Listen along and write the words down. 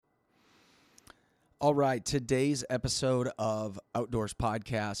All right, today's episode of Outdoors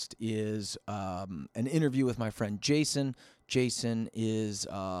Podcast is an interview with my friend Jason. Jason is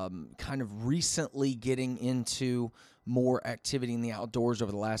kind of recently getting into more activity in the outdoors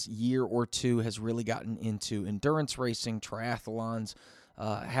over the last year or two, has really gotten into endurance racing, triathlons,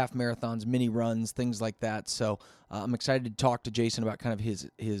 half marathons, mini runs, things like that. So I'm excited to talk to Jason about kind of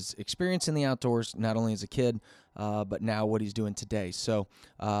his experience in the outdoors, not only as a kid, but now what he's doing today. So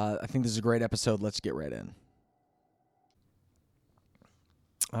I think this is a great episode. Let's get right in.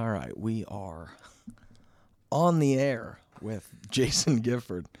 All right, we are on the air with Jason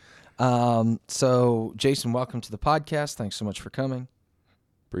Gifford. So Jason, welcome to the podcast. Thanks so much for coming.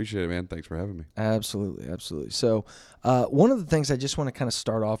 Appreciate it, man. Thanks for having me. Absolutely. So one of the things I just want to kind of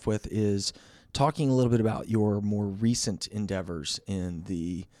start off with is talking a little bit about your more recent endeavors in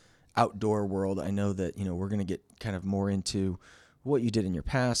the outdoor world. I know that, we're going to get kind of more into what you did in your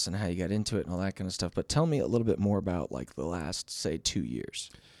past and how you got into it and all that kind of stuff. But tell me a little bit more about like the last, say, 2 years.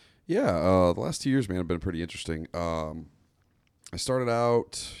 Yeah, the last 2 years, man, have been pretty interesting. I started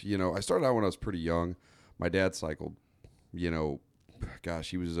out when I was pretty young. My dad cycled, he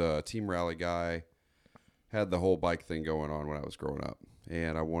was a team rally guy, had the whole bike thing going on when I was growing up.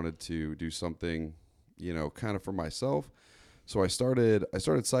 And I wanted to do something, kind of for myself. So I started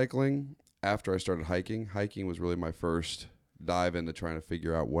cycling after I started hiking. Hiking was really my first dive into trying to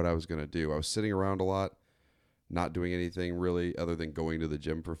figure out what I was going to do. I was sitting around a lot, not doing anything really other than going to the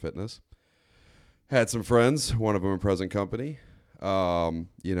gym for fitness. Had some friends, one of them in present company, go,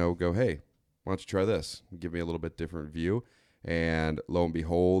 hey, why don't you try this? Give me a little bit different view. And lo and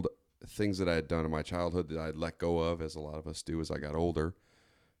behold, things that I had done in my childhood that I'd let go of, as a lot of us do as I got older,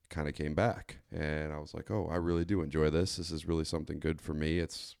 kind of came back. And I was like, oh, I really do enjoy this. This is really something good for me.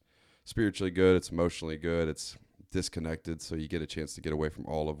 It's spiritually good. It's emotionally good. It's disconnected. So you get a chance to get away from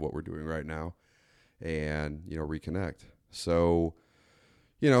all of what we're doing right now and, reconnect. So,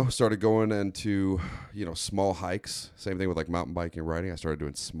 started going into, small hikes. Same thing with like mountain biking and riding. I started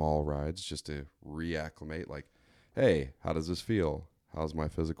doing small rides just to reacclimate. Like, hey, how does this feel? How's my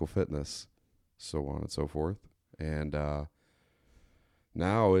physical fitness? So on and so forth. And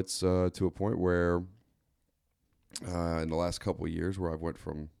now it's to a point where in the last couple of years where I've went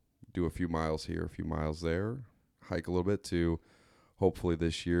from do a few miles here, a few miles there, hike a little bit, to hopefully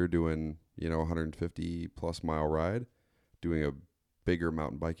this year doing, 150 plus mile ride, doing a bigger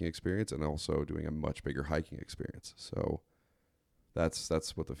mountain biking experience, and also doing a much bigger hiking experience. So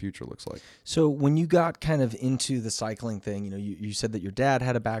that's what the future looks like. So when you got kind of into the cycling thing, you said that your dad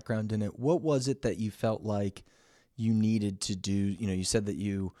had a background in it. What was it that you felt like you needed to do? You said that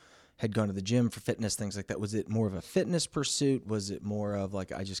you had gone to the gym for fitness, things like that. Was it more of a fitness pursuit? Was it more of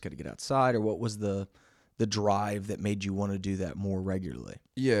like, I just got to get outside? Or what was the drive that made you want to do that more regularly?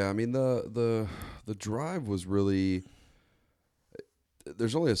 Yeah, I mean, the drive was really,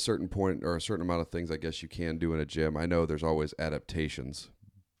 there's only a certain point or a certain amount of things I guess you can do in a gym. I know there's always adaptations,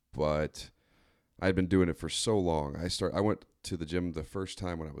 but I'd been doing it for so long. I went to the gym the first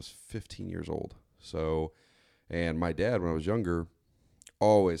time when I was 15 years old. So, and my dad, when I was younger,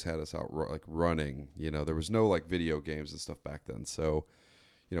 always had us out like running. There was no like video games and stuff back then. So,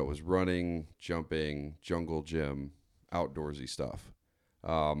 it was running, jumping, jungle gym, outdoorsy stuff.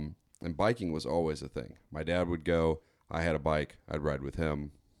 And biking was always a thing. My dad would go. I had a bike. I'd ride with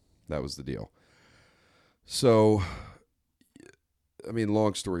him. That was the deal. So, I mean,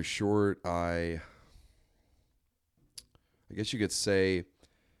 long story short, I guess you could say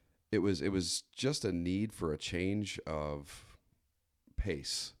it was just a need for a change of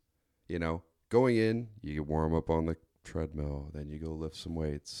pace. Going in, you warm up on the treadmill, then you go lift some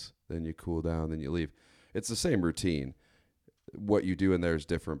weights, then you cool down, then you leave. It's the same routine. What you do in there is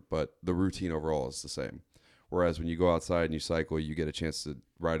different, but the routine overall is the same. Whereas when you go outside and you cycle, you get a chance to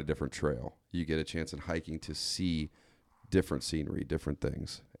ride a different trail. You get a chance in hiking to see different scenery, different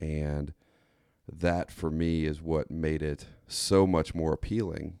things. And that for me is what made it so much more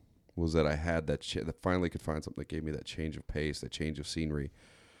appealing, was that I had that finally could find something that gave me that change of pace, that change of scenery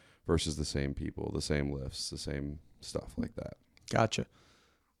versus the same people, the same lifts, the same stuff like that. Gotcha.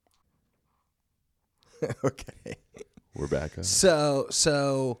 Okay. We're back on.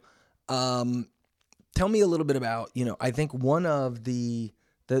 So, tell me a little bit about, I think one of the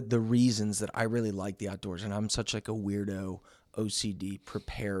reasons that I really like the outdoors, and I'm such like a weirdo, OCD,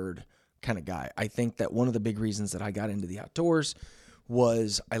 prepared kind of guy. I think that one of the big reasons that I got into the outdoors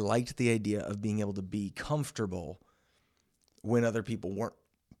was I liked the idea of being able to be comfortable when other people weren't.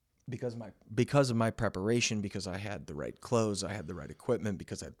 Because of my preparation, because I had the right clothes, I had the right equipment,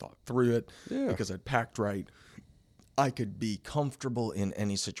 because I'd thought through it, because I'd packed right. I could be comfortable in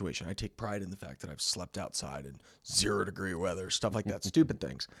any situation. I take pride in the fact that I've slept outside in 0-degree weather, stuff like that, stupid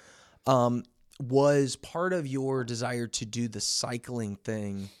things. Was part of your desire to do the cycling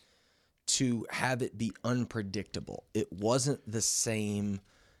thing to have it be unpredictable? It wasn't the same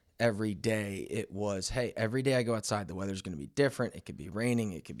every day. It was, hey, every day I go outside, the weather's going to be different. It could be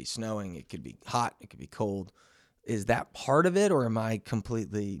raining, it could be snowing, it could be hot, it could be cold. Is that part of it, or am I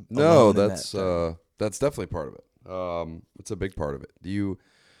completely No, that's definitely part of it. It's a big part of it.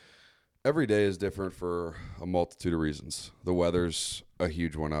 Every day is different for a multitude of reasons. The weather's a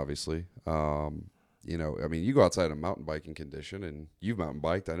huge one, obviously. You go outside in a mountain biking condition, and you've mountain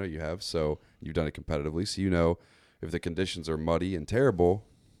biked. I know you have, so you've done it competitively. So you know if the conditions are muddy and terrible,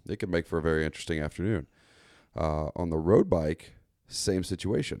 it can make for a very interesting afternoon. On the road bike, same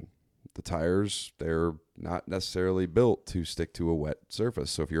situation. The tires, they're not necessarily built to stick to a wet surface.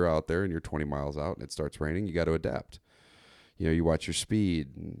 So if you're out there and you're 20 miles out and it starts raining, you got to adapt. You watch your speed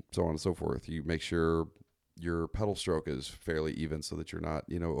and so on and so forth. You make sure your pedal stroke is fairly even so that you're not,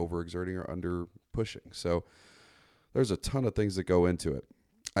 overexerting or under pushing. So there's a ton of things that go into it.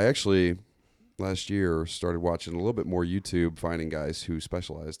 I actually last year started watching a little bit more YouTube, finding guys who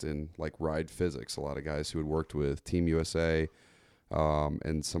specialized in like ride physics. A lot of guys who had worked with Team USA,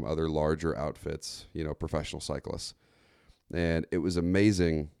 and some other larger outfits, professional cyclists. And it was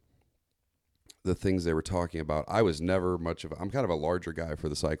amazing the things they were talking about. I was never I'm kind of a larger guy for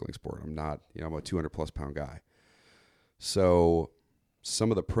the cycling sport. I'm not, I'm a 200 plus pound guy. So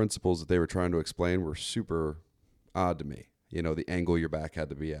some of the principles that they were trying to explain were super odd to me. The angle your back had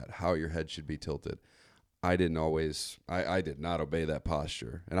to be at, how your head should be tilted. I did not obey that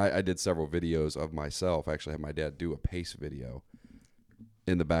posture. And I did several videos of myself. I actually had my dad do a pace video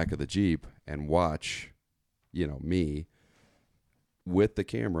in the back of the Jeep and watch, me with the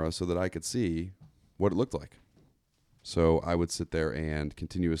camera so that I could see what it looked like. So I would sit there and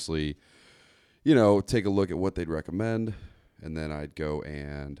continuously, take a look at what they'd recommend, and then I'd go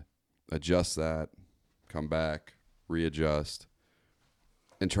and adjust that, come back, readjust,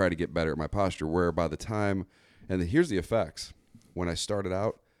 and try to get better at my posture, where by the time, and here's the effects. When I started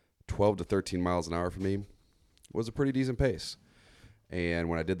out, 12 to 13 miles an hour for me was a pretty decent pace. And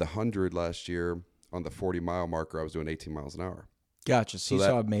when I did the 100 last year, on the 40-mile marker, I was doing 18 miles an hour. Gotcha. So you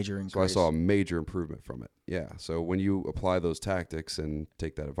saw a major increase. So I saw a major improvement from it. Yeah. So when you apply those tactics and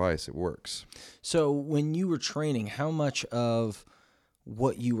take that advice, it works. So when you were training, how much of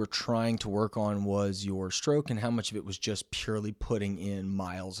what you were trying to work on was your stroke, and how much of it was just purely putting in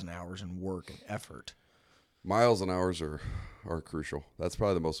miles and hours and work and effort? Miles and hours are crucial. That's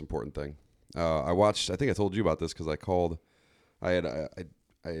probably the most important thing. I think I told you about this because I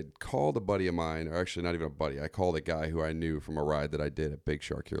had called a buddy of mine, or actually not even a buddy. I called a guy who I knew from a ride that I did at Big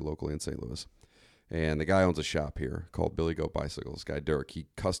Shark here locally in St. Louis. And the guy owns a shop here called Billy Goat Bicycles. Guy Dirk, he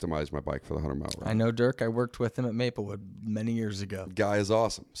customized my bike for the 100-mile ride. I know Dirk. I worked with him at Maplewood many years ago. Guy is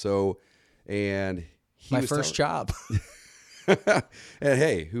awesome. So, and he my first job. And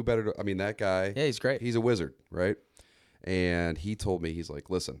hey, who better that guy. Yeah, he's great. He's a wizard, right? And he told me, he's like,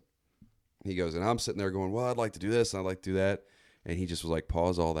 listen, he goes, and I'm sitting there going, well, I'd like to do this, and I'd like to do that. And he just was like,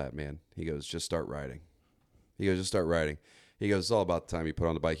 pause all that, man. He goes, just start riding. He goes, just start riding. He goes, it's all about the time you put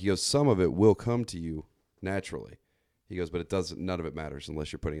on the bike. He goes, some of it will come to you naturally. He goes, but none of it matters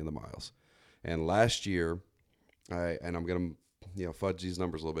unless you're putting in the miles. And last year, I'm going to, fudge these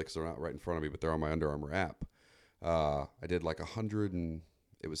numbers a little bit because they're not right in front of me, but they're on my Under Armour app. I did like I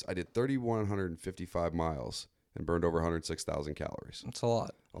did 3,155 miles and burned over 106,000 calories. That's a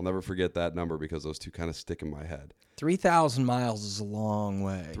lot. I'll never forget that number because those two kind of stick in my head. 3,000 miles is a long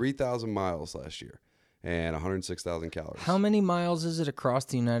way. 3,000 miles last year and 106,000 calories. How many miles is it across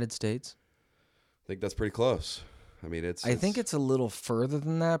the United States? I think that's pretty close. I think it's a little further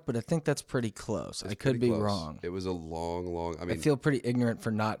than that, but I think that's pretty close. I could be wrong. It was a long. I feel pretty ignorant for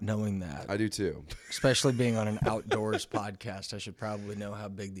not knowing that. I do too. Especially being on an outdoors podcast, I should probably know how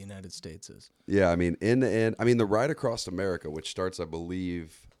big the United States is. Yeah, in the end, the ride across America, which starts, I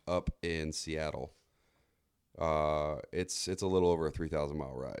believe, up in Seattle. It's a little over a 3,000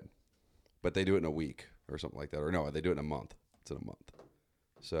 mile ride, but they do it in a week or something like that. Or no, they do it in a month. It's in a month.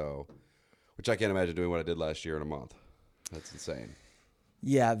 So. Which I can't imagine doing what I did last year in a month. That's insane.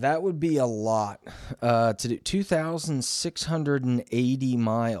 Yeah, that would be a lot to do. 2,680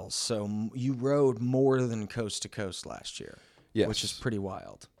 miles. So you rode more than coast to coast last year, yes. Which is pretty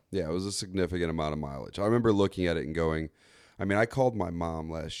wild. Yeah, it was a significant amount of mileage. I remember looking at it and going, I called my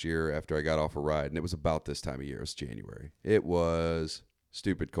mom last year after I got off a ride, and it was about this time of year. It was January. It was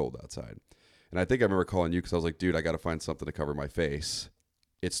stupid cold outside. And I think I remember calling you because I was like, dude, I got to find something to cover my face.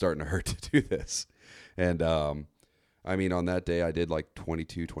 It's starting to hurt to do this. And I mean, on that day, I did like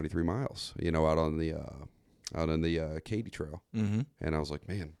 22, 23 miles, out on the Katy Trail. Mm-hmm. And I was like,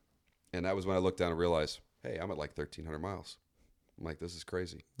 man. And that was when I looked down and realized, hey, I'm at like 1,300 miles. I'm like, this is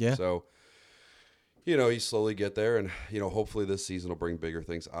crazy. Yeah. So, you slowly get there. And, hopefully this season will bring bigger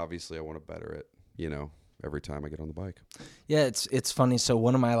things. Obviously, I want to better it, every time I get on the bike. Yeah, it's funny. So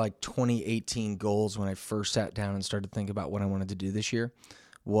one of my like 2018 goals when I first sat down and started to think about what I wanted to do this year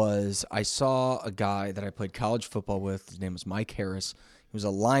was I saw a guy that I played college football with. His name was Mike Harris. He was a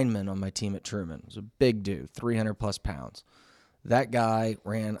lineman on my team at Truman. He was a big dude, 300 plus pounds. That guy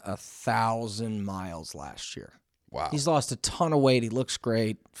ran 1,000 miles last year. Wow. He's lost a ton of weight. He looks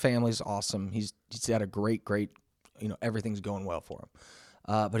great. Family's awesome. He's had a great, everything's going well for him.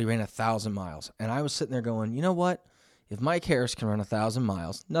 But he ran 1,000 miles. And I was sitting there going, you know what? If Mike Harris can run 1,000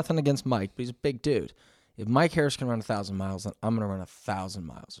 miles, nothing against Mike, but he's a big dude. If Mike Harris can run 1,000 miles, then I'm going to run 1,000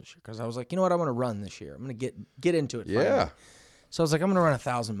 miles this year. Because I was like, you know what? I want to run this year. I'm going to get into it. Yeah. Finally. So I was like, I'm going to run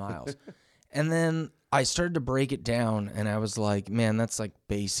 1,000 miles. And then I started to break it down, and I was like, man, that's like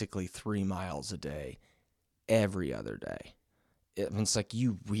basically 3 miles a day, every other day. It's like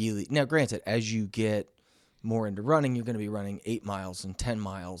you really... Now, granted, as you get more into running, you're going to be running 8 miles and 10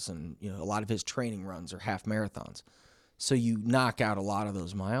 miles, and a lot of his training runs are half marathons. So you knock out a lot of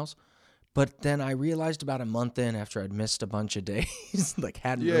those miles. But then I realized about a month in, after I'd missed a bunch of days, like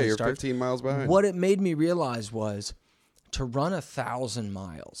hadn't really you're started, 15 miles behind. What it made me realize was to run 1,000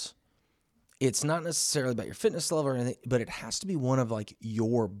 miles, it's not necessarily about your fitness level or anything, but it has to be one of like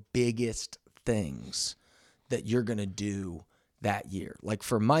your biggest things that you're going to do that year. Like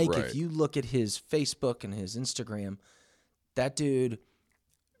for Mike, Right. if you look at his Facebook and his Instagram, that dude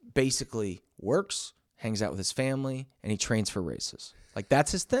basically works, hangs out with his family, and he trains for races. Like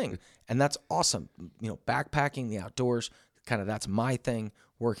that's his thing. And that's awesome. Backpacking, the outdoors, kind of that's my thing.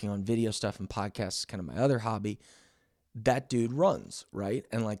 Working on video stuff and podcasts is kind of my other hobby. That dude runs, right?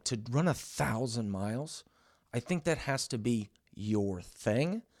 And like to run 1,000 miles, I think that has to be your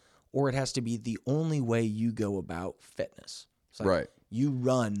thing, or it has to be the only way you go about fitness. It's like Right. You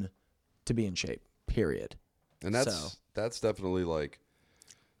run to be in shape, period. And that's definitely like,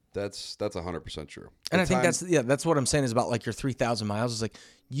 that's 100% true. And The I think time- that's what I'm saying is about like your 3,000 miles. Is like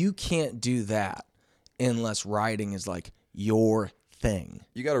you can't do that unless riding is like your thing.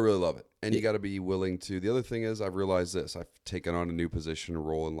 You got to really love it. And you got to be willing to. The other thing is, I've realized this. I've taken on a new position, a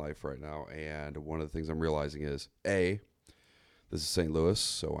role in life right now. And one of the things I'm realizing is, this is St. Louis,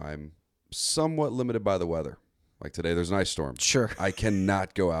 so I'm somewhat limited by the weather. Like today, there's an ice storm. Sure. I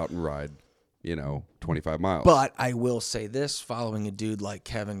cannot go out and ride, 25 miles. But I will say this, following a dude like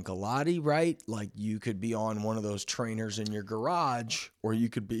Kevin Galati, right? Like you could be on one of those trainers in your garage, or you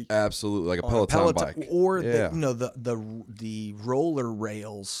could be Absolutely, like a on Peloton bike. or Yeah. the roller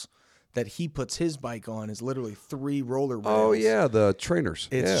rails that he puts his bike on is literally 3 roller rails. Oh yeah, the trainers.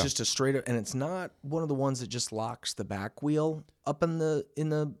 It's just a straight up, and it's not one of the ones that just locks the back wheel up in the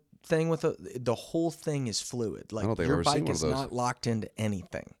thing with the whole thing is fluid. Like I don't think I've your ever seen bike one of is those. not locked into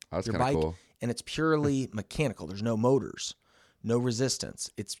anything. That's Your kinda bike, cool. and it's purely mechanical. There's no motors, no resistance.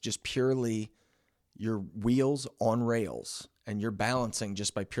 It's just purely your wheels on rails, and you're balancing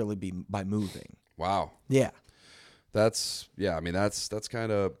just by by moving. Wow. Yeah. That's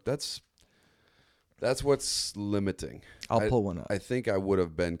what's limiting. I'll pull one up. I think I would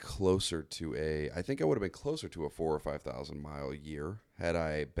have been closer to a 4,000 or 5,000 mile year had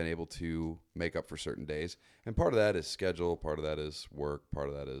I been able to make up for certain days. And part of that is schedule, part of that is work, part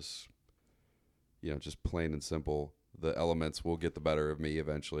of that is, just plain and simple. The elements will get the better of me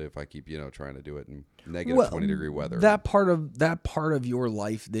eventually if I keep, trying to do it in negative 20-degree weather. That part of your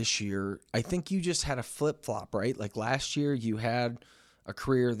life this year, I think you just had a flip-flop, right? Like last year you had a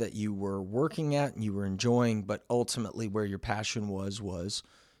career that you were working at and you were enjoying, but ultimately where your passion was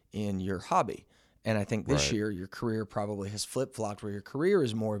in your hobby. And I think this Right. year your career probably has flip-flopped where your career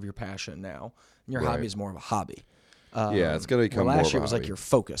is more of your passion now and your Right. hobby is more of a hobby. Yeah, it's going to become Well, more last of a year was like hobby. your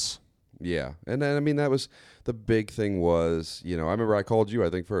focus. Yeah. And then, that was the big thing was, I remember I called you, I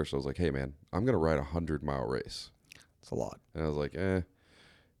think first. I was like, hey, man, I'm going to ride a 100-mile race. It's a lot. And I was like,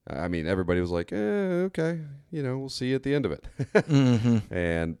 everybody was like, okay, we'll see you at the end of it. Mm-hmm.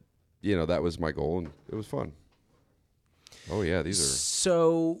 And, that was my goal, and it was fun. Oh, yeah, these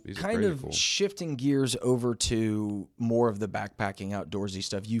So are kind crazy of cool. shifting gears over to more of the backpacking outdoorsy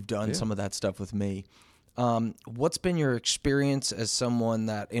stuff. You've done some of that stuff with me. What's been your experience as someone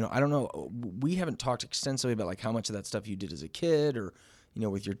that, I don't know, we haven't talked extensively about like how much of that stuff you did as a kid or,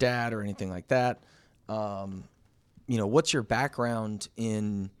 with your dad or anything like that. What's your background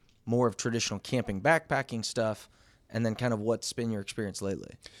in more of traditional camping, backpacking stuff? And then kind of what's been your experience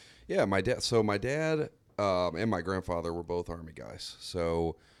lately? Yeah, my dad, and my grandfather were both Army guys.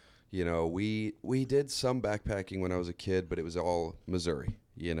 So, you know, we did some backpacking when I was a kid, but it was all Missouri,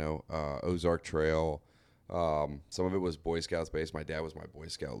 you know, Ozark Trail. Some of it was Boy Scouts based. My dad was my Boy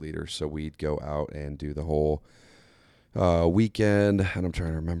Scout leader, so we'd go out and do the whole weekend. And I'm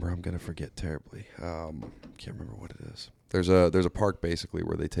trying to remember. I'm going to forget terribly. Can't remember what it is. There's a park basically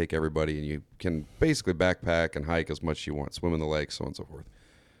where they take everybody and you can basically backpack and hike as much as you want, swim in the lake, so on and so forth.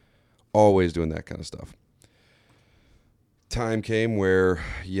 Always doing that kind of stuff. Time came where,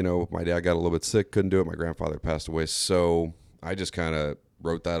 you know, my dad got a little bit sick, couldn't do it. My grandfather passed away, so I just kind of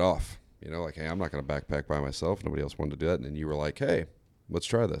wrote that off. You know, like, hey, I'm not going to backpack by myself. Nobody else wanted to do that. And then you were like, hey, let's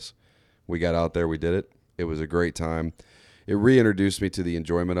try this. We got out there. We did it. It was a great time. It reintroduced me to the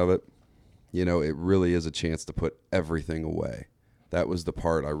enjoyment of it. You know, it really is a chance to put everything away. That was the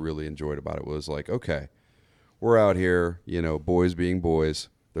part I really enjoyed about it, was like, okay, we're out here, you know, boys being boys.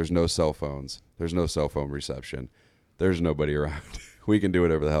 There's no cell phones. There's no cell phone reception. There's nobody around. We can do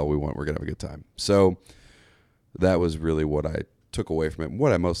whatever the hell we want. We're going to have a good time. So that was really what I took away from it.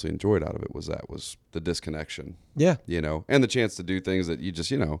 What I mostly enjoyed out of it was the disconnection. Yeah. You know, and the chance to do things that you just,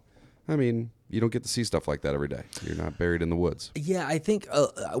 you know, I mean, you don't get to see stuff like that every day. You're not buried in the woods. Yeah, I think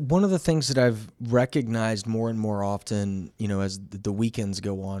one of the things that I've recognized more and more often, you know, as the weekends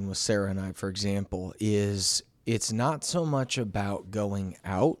go on with Sarah and I, for example, is it's not so much about going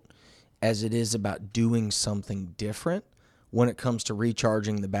out as it is about doing something different when it comes to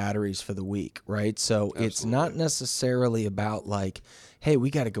recharging the batteries for the week, right? So Absolutely. It's not necessarily about like, hey, we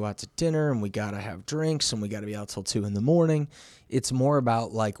got to go out to dinner and we got to have drinks and we got to be out till 2 a.m. It's more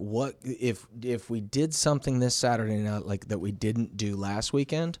about like, what if we did something this Saturday night like that we didn't do last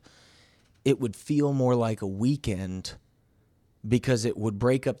weekend, it would feel more like a weekend because it would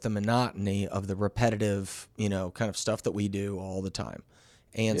break up the monotony of the repetitive, you know, kind of stuff that we do all the time.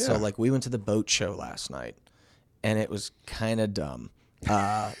 And so like we went to the boat show last night. And it was kind of dumb.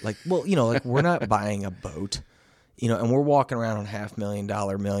 Like, well, you know, like we're not buying a boat, you know, and we're walking around on $500,000,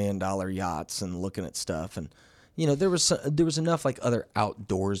 $1 million yachts and looking at stuff. And, you know, there was enough like other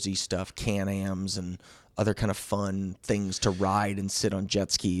outdoorsy stuff, Can-Ams and other kind of fun things to ride and sit on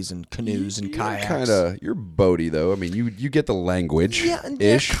jet skis and canoes and kayaks. You're boaty though. I mean, you get the language.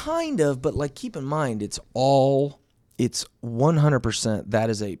 Yeah, kind of. But like, keep in mind, it's 100% that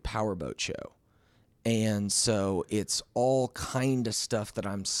is a powerboat show. And so it's all kind of stuff that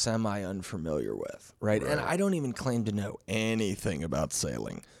I'm semi-unfamiliar with, right? And I don't even claim to know anything about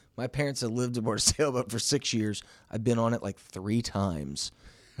sailing. My parents have lived aboard a sailboat for 6 years. I've been on it like 3 times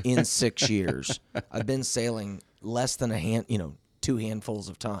in 6 years. I've been sailing less than 2 handfuls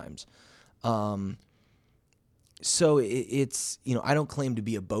of times. So it's, you know, I don't claim to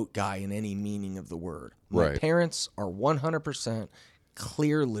be a boat guy in any meaning of the word. My parents are 100%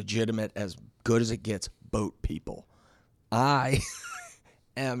 clear, legitimate, as good as it gets boat people. I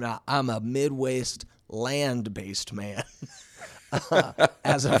am not. I'm a Midwest land-based man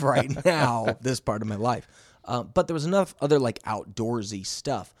as of right now, this part of my life. But there was enough other like outdoorsy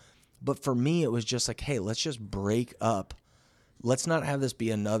stuff. But for me, it was just like, hey, let's just break up. Let's not have this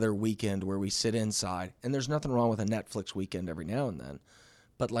be another weekend where we sit inside. And there's nothing wrong with a Netflix weekend every now and then.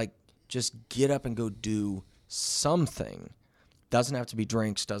 But like, just get up and go do something. Doesn't have to be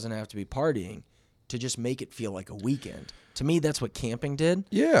drinks, doesn't have to be partying, to just make it feel like a weekend. To me, that's what camping did.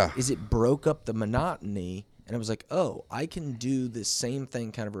 Yeah. Is it broke up the monotony, and it was like, oh, I can do the same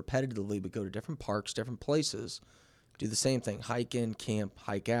thing kind of repetitively, but go to different parks, different places, do the same thing, hike in, camp,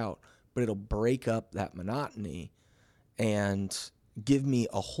 hike out, but it'll break up that monotony and give me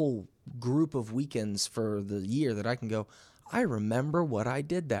a whole group of weekends for the year that I can go, I remember what I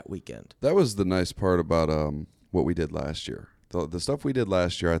did that weekend. That was the nice part about what we did last year. The stuff we did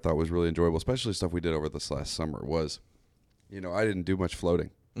last year I thought was really enjoyable, especially stuff we did over this last summer was, you know, I didn't do much floating.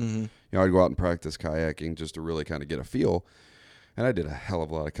 Mm-hmm. You know, I'd go out and practice kayaking just to really kind of get a feel. And I did a hell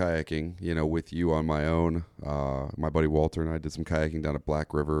of a lot of kayaking, you know, with you on my own. My buddy Walter and I did some kayaking down at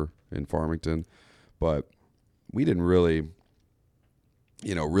Black River in Farmington. But we didn't really,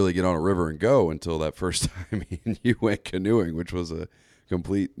 you know, really get on a river and go until that first time me and you went canoeing, which was a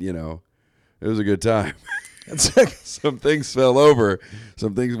complete, you know, it was a good time. Some things fell over.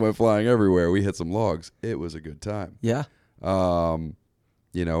 Some things went flying everywhere. We hit some logs. It was a good time. Yeah.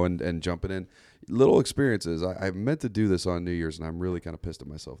 You know, and jumping in. Little experiences. I meant to do this on New Year's, and I'm really kind of pissed at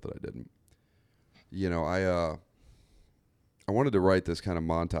myself that I didn't. You know, I wanted to write this kind of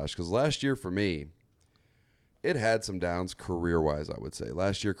montage because last year for me, it had some downs career-wise, I would say.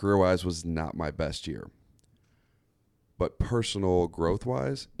 Last year, career-wise, was not my best year. But personal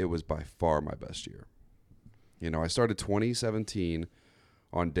growth-wise, it was by far my best year. You know, I started 2017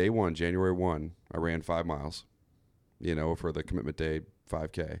 On day one, January 1, I ran 5 miles, for the commitment day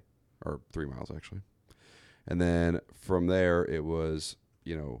 5K, or 3 miles actually. And then from there, it was,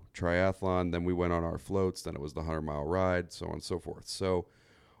 triathlon. Then we went on our floats. Then it was the 100-mile ride, so on and so forth. So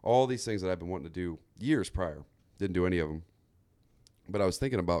all these things that I've been wanting to do years prior, didn't do any of them. But I was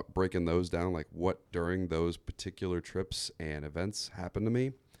thinking about breaking those down, like what during those particular trips and events happened to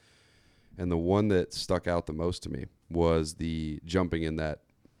me. And the one that stuck out the most to me was the jumping in that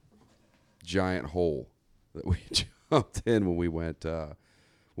giant hole that we jumped in when we went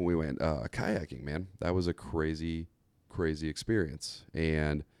kayaking, man. That was a crazy, crazy experience.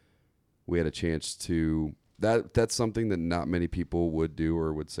 And we had a chance to, that's something that not many people would do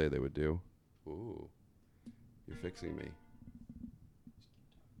or would say they would do. Ooh, you're fixing me.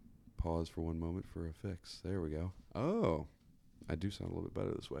 Pause for one moment for a fix. There we go. Oh, I do sound a little bit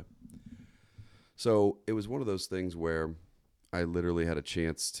better this way. So it was one of those things where I literally had a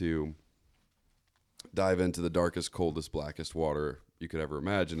chance to dive into the darkest, coldest, blackest water you could ever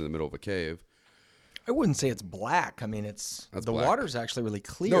imagine in the middle of a cave. I wouldn't say it's black. I mean, That's the black. water's actually really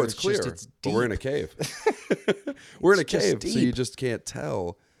clear. No, it's clear, just, it's but we're in a deep. cave. We're in a It's just cave, so you deep. just can't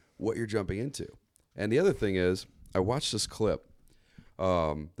tell what you're jumping into. And the other thing is, I watched this clip,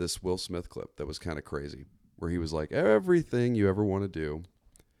 this Will Smith clip that was kind of crazy, where he was like, everything you ever want to do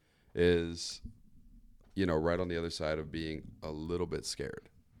is, right on the other side of being a little bit scared.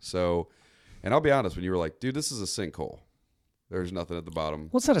 So, and I'll be honest, when you were like, dude, this is a sinkhole. There's nothing at the bottom.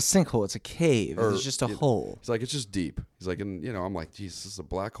 Well, it's not a sinkhole. It's a cave. Or, It's just a hole. He's like, it's just deep. He's like, and I'm like, geez, this is a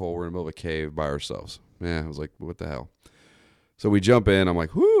black hole. We're in the middle of a cave by ourselves. Yeah, I was like, what the hell? So we jump in. I'm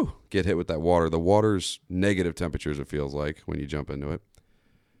like, whoo, get hit with that water. The water's negative temperatures, it feels like, when you jump into it.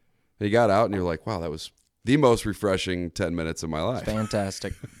 And you got out, and you're like, wow, that was the most refreshing 10 minutes of my life.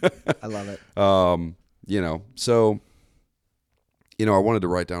 Fantastic. I love it. So, I wanted to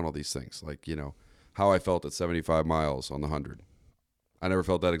write down all these things, like, how I felt at 75 miles on the 100. I never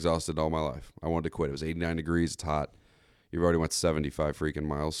felt that exhausted all my life. I wanted to quit. It was 89 degrees. It's hot. You've already went 75 freaking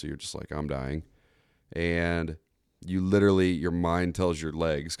miles, so you're just like, I'm dying. And you literally, your mind tells your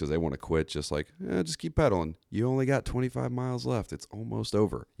legs, because they want to quit, just like, just keep pedaling. You only got 25 miles left. It's almost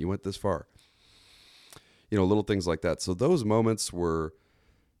over. You went this far. Little things like that. So those moments were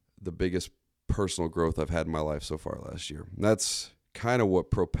the biggest personal growth I've had in my life so far last year. And that's kind of what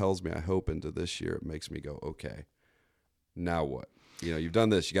propels me, I hope, into this year. It makes me go, okay, now what? You've done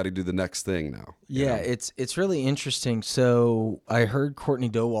this. You got to do the next thing now. Yeah, it's really interesting. So I heard Courtney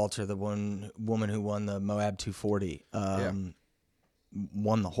Dauwalter, the one woman who won the Moab 240,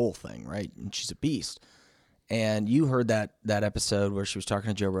 won the whole thing, right? And she's a beast. And you heard that episode where she was talking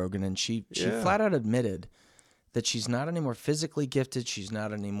to Joe Rogan, and she flat out admitted that she's not any more physically gifted. She's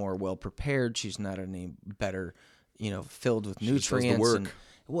not any more well prepared. She's not any better, filled with nutrients. She does the work.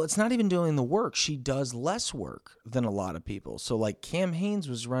 Well, it's not even doing the work. She does less work than a lot of people. So like Cam Hanes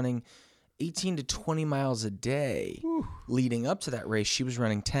was running 18 to 20 miles a day leading up to that race. She was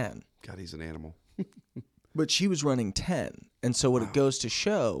running 10. God, he's an animal. But she was running 10. And so what it goes to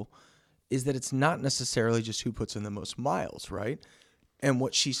show is that it's not necessarily just who puts in the most miles, right? And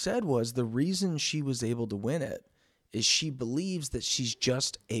what she said was the reason she was able to win it is she believes that she's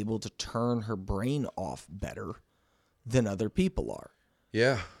just able to turn her brain off better than other people are.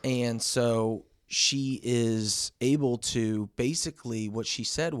 Yeah. And so she is able to, basically what she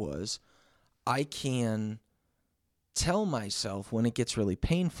said was, I can tell myself when it gets really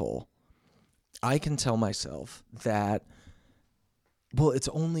painful, I can tell myself that, well, it's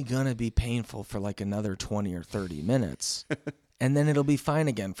only going to be painful for like another 20 or 30 minutes. And then it'll be fine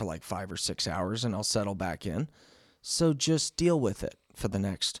again for like 5 or 6 hours and I'll settle back in. So just deal with it for the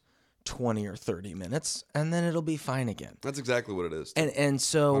next 20 or 30 minutes, and then it'll be fine again. That's exactly what it is. And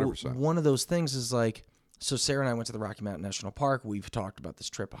so 100%. One of those things is like, so Sarah and I went to the Rocky Mountain National Park. We've talked about this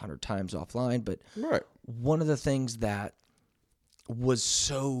trip 100 times offline, but Right. one of the things that was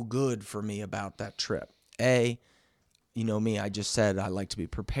so good for me about that trip, me, I just said I like to be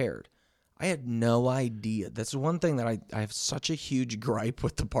prepared. I had no idea. That's one thing that I have such a huge gripe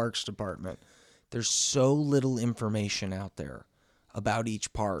with the Parks Department. There's so little information out there about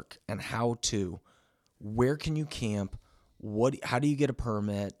each park and where can you camp, how do you get a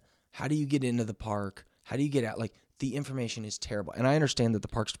permit, how do you get into the park, how do you get out, like the information is terrible. And I understand that the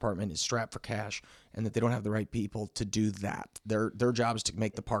Parks Department is strapped for cash and that they don't have the right people to do that. Their job is to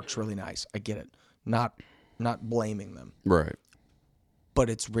make the parks really nice. I get it. Not blaming them. Right. But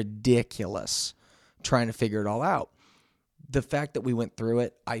it's ridiculous trying to figure it all out. The fact that we went through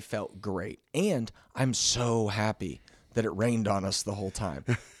it, I felt great. And I'm so happy that it rained on us the whole time.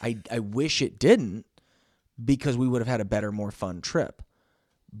 I wish it didn't, because we would have had a better, more fun trip.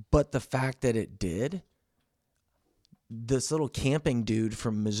 But the fact that it did, this little camping dude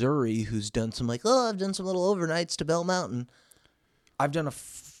from Missouri who's done some I've done some little overnights to Bell Mountain. I've done a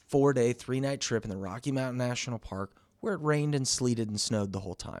 4-day, 3-night trip in the Rocky Mountain National Park where it rained and sleeted and snowed the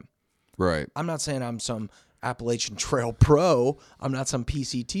whole time. Right. I'm not saying I'm some Appalachian Trail pro. I'm not some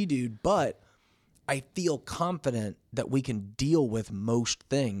PCT dude, but I feel confident that we can deal with most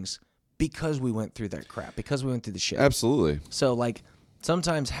things because we went through that crap, because we went through the shit. Absolutely. So,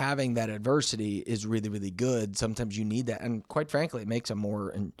 sometimes having that adversity is really, really good. Sometimes you need that. And quite frankly, it makes a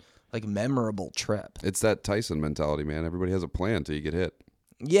more, memorable trip. It's that Tyson mentality, man. Everybody has a plan until you get hit.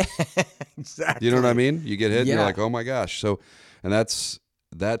 Yeah, exactly. You know what I mean? You get hit, and Yeah. you're like, oh my gosh. So, and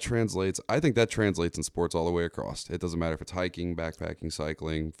that translates. I think that translates in sports all the way across. It doesn't matter if it's hiking, backpacking,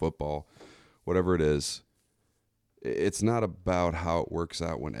 cycling, football, whatever it is. It's not about how it works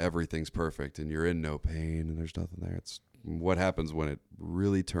out when everything's perfect and you're in no pain and there's nothing there. It's what happens when it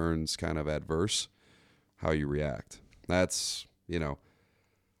really turns kind of adverse, how you react. That's,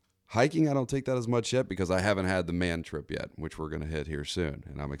 hiking, I don't take that as much yet because I haven't had the man trip yet, which we're going to hit here soon,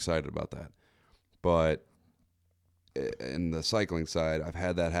 and I'm excited about that. But in the cycling side, I've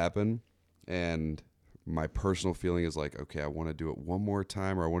had that happen, and my personal feeling is okay, I want to do it one more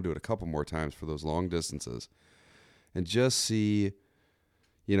time, or I want to do it a couple more times for those long distances and just see,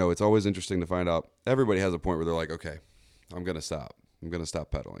 it's always interesting to find out. Everybody has a point where they're like, okay, I'm going to stop. I'm going to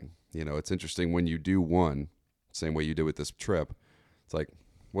stop pedaling. It's interesting when you do one, same way you did with this trip. It's like,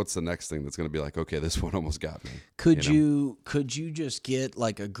 what's the next thing that's going to be like, okay, this one almost got me. Could you just get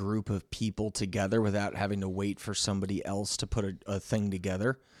a group of people together without having to wait for somebody else to put a thing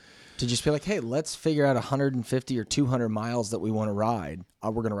together? To just be like, hey, let's figure out 150 or 200 miles that we want to ride.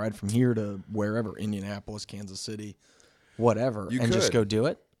 We're going to ride from here to wherever, Indianapolis, Kansas City, whatever, just go do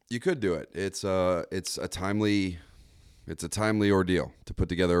it? You could do it. It's a timely ordeal to put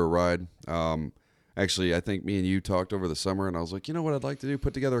together a ride. Actually, I think me and you talked over the summer, and I was like, you know what I'd like to do?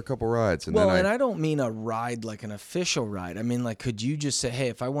 Put together a couple rides. And I don't mean a ride like an official ride. I mean, could you just say, hey,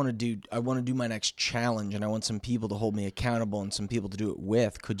 if I want to do my next challenge, and I want some people to hold me accountable and some people to do it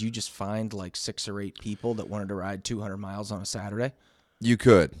with, could you just find 6 or 8 people that wanted to ride 200 miles on a Saturday? You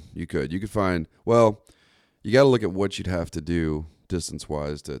could find, you got to look at what you'd have to do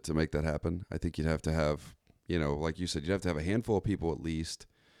distance-wise to make that happen. I think you'd have to have, like you said, you'd have to have a handful of people at least.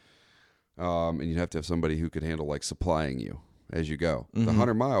 And you'd have to have somebody who could handle supplying you as you go. Mm-hmm. The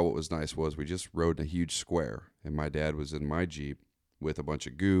 100 mile, what was nice was we just rode in a huge square, and my dad was in my Jeep with a bunch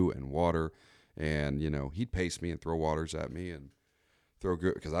of goo and water, and he'd pace me and throw waters at me and throw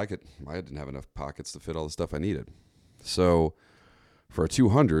goo because I didn't have enough pockets to fit all the stuff I needed. So for a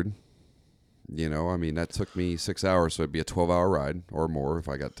 200, that took me 6 hours, so it'd be a 12-hour ride or more if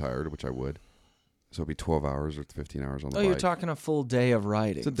I got tired, which I would. So it'd be 12 hours or 15 hours on the bike. You're talking a full day of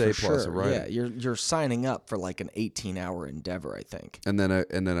riding. It's a day plus of riding. Yeah, you're signing up for an 18-hour endeavor, I think. And then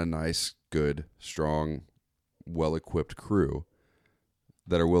a nice, good, strong, well-equipped crew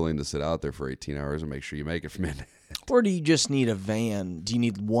that are willing to sit out there for 18 hours and make sure you make it from end to end. Or do you just need a van? Do you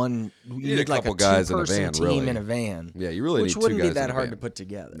need one? You need a couple guys in a van, team really. In a van. Yeah, you really need 2 guys. Which wouldn't be that in a hard van. to put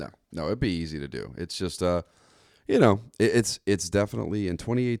together. No, it'd be easy to do. It's just it's definitely in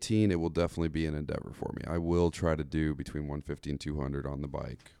 2018. It will definitely be an endeavor for me. I will try to do between 150 and 200 on the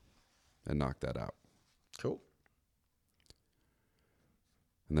bike, and knock that out. Cool.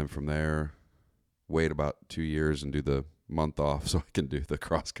 And then from there, wait about 2 years and do the month off so I can do the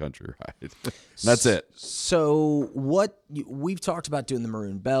cross country ride. That's it. So we've talked about doing the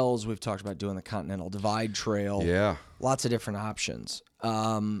Maroon Bells. We've talked about doing the Continental Divide Trail. Yeah. Lots of different options.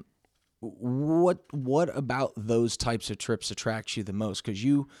 What about those types of trips attracts you the most? Because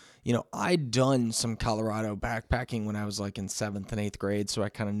I'd done some Colorado backpacking when I was in 7th and 8th grade, so I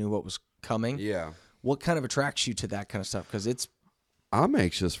kind of knew what was coming. Yeah. What kind of attracts you to that kind of stuff? Because I'm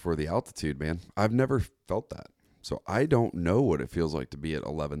anxious for the altitude, man. I've never felt that. So I don't know what it feels like to be at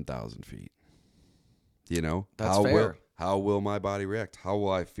 11,000 feet. That's fair. How will my body react? How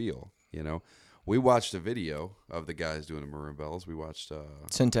will I feel? We watched a video of the guys doing the Maroon Bells. We watched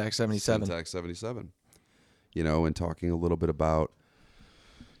Syntax 77. And talking a little bit about,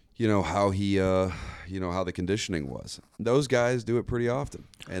 how he, how the conditioning was. Those guys do it pretty often,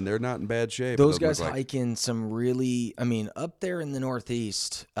 and they're not in bad shape. Those guys hike in some really, up there in the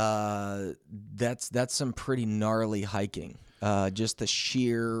Northeast, that's some pretty gnarly hiking. Just the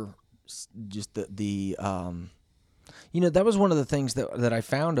sheer, that was one of the things that I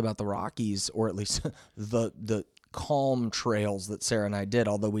found about the Rockies, or at least the calm trails that Sarah and I did,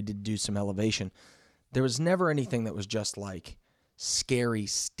 although we did do some elevation. There was never anything that was just scary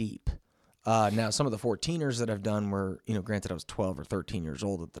steep. Now, some of the 14ers that I've done were, granted I was 12 or 13 years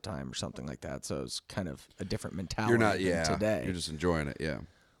old at the time or something like that, so it's kind of a different mentality than today. You're just enjoying it, yeah.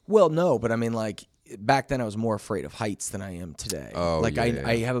 Well, no, but I mean, like, back then I was more afraid of heights than I am today. Oh, like, yeah.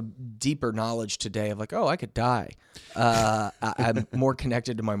 I have a deeper knowledge today of, like, I could die. I'm more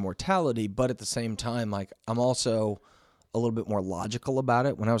connected to my mortality, but at the same time, like, I'm also a little bit more logical about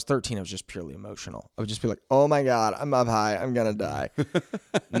it. When I was 13, I was just purely emotional. I would just be like, oh my God, I'm up high. I'm going to die.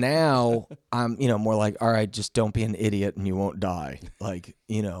 Now I'm, more like, all right, just don't be an idiot and you won't die. Like,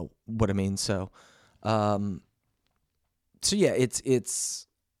 what I mean? So yeah, it's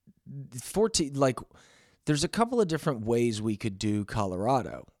 14, like there's a couple of different ways we could do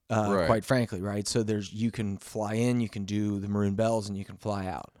Colorado, Right. quite frankly, right? So you can fly in, you can do the Maroon Bells and you can fly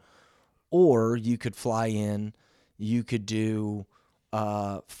out. Or you could fly in, you could do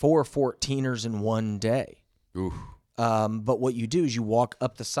 4 14ers in one day. Ooh. But what you do is you walk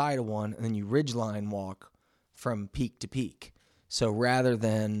up the side of one and then you ridgeline walk from peak to peak. So rather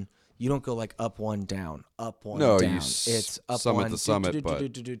than, you don't go like up one, down, up one, No, down. you It's up summit one, to summit, but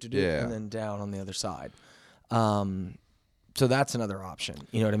yeah. and then down on the other side. So that's another option.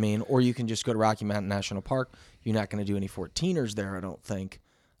 You know what I mean? Or you can just go to Rocky Mountain National Park. You're not going to do any 14ers there, I don't think.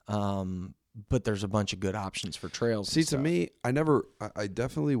 But there's a bunch of good options for trails. See, to me, I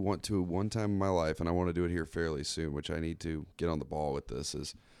definitely want to one time in my life, and I want to do it here fairly soon, which I need to get on the ball with this,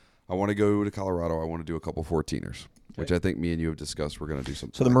 is I want to go to Colorado. I want to do a couple 14ers, which I think me and you have discussed we're going to do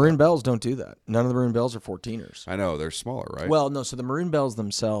something. So the Maroon Bells don't do that. None of the Maroon Bells are 14ers. I know, they're smaller, right? Well, no, so the Maroon Bells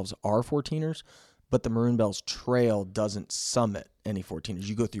themselves are 14ers, but the Maroon Bells Trail doesn't summit any 14ers.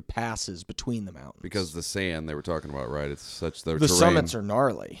 You go through passes between the mountains. Because the sand they were talking about, right? It's such the The terrain. summits are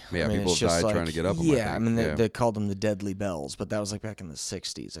gnarly. Yeah, I mean, people it's just died trying to get up them, Yeah, I I think. mean, Yeah. they called them the Deadly Bells, but that was like back in the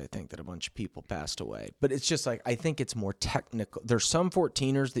 60s, I think, that a bunch of people passed away. But it's just like, I think it's more technical. There's some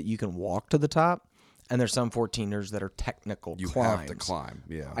 14ers that you can walk to the top, and there's some 14ers that are technical You climbs. have to climb,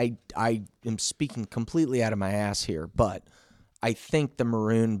 yeah. I am speaking completely out of my ass here, but I think the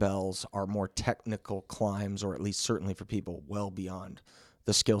Maroon Bells are more technical climbs, or at least certainly for people well beyond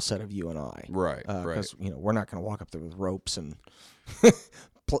the skill set of you and I. Right, Because, we're not going to walk up there with ropes and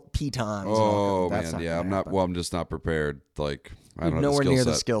pitons. Oh, and that's man, yeah. gonna happen. I'm just not prepared. Like, I don't know. Nowhere near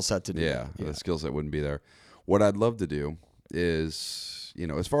the skill skill set to do Yeah, that. the skill set wouldn't be there. What I'd love to do is,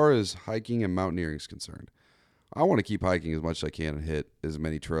 as far as hiking and mountaineering is concerned, I want to keep hiking as much as I can and hit as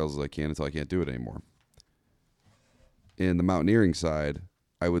many trails as I can until I can't do it anymore. In the mountaineering side,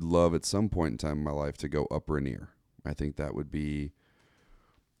 I would love at some point in time in my life to go up Rainier. I think that would be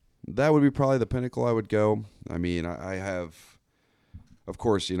probably the pinnacle I would go. I mean, I have, of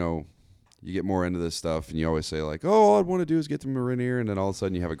course, you get more into this stuff and you always say like, oh, all I want to do is get to Rainier, and then all of a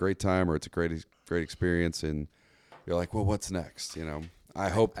sudden you have a great time or it's a great experience and you're like, well, what's next? I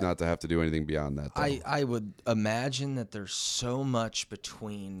hope not to have to do anything beyond that, though. I would imagine that there's so much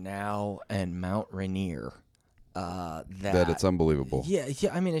between now and Mount Rainier that it's unbelievable. Yeah.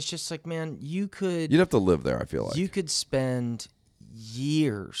 I mean, it's just like, man, You'd have to live there, I feel like. You could spend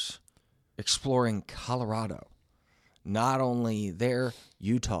years exploring Colorado. Not only there,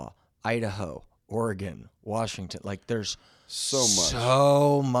 Utah, Idaho, Oregon, Washington. Like, there's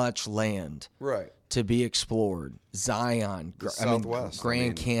so much land Right. to be explored. Zion, Southwest,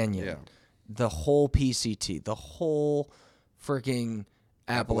 Grand Canyon, yeah. the whole PCT, the whole freaking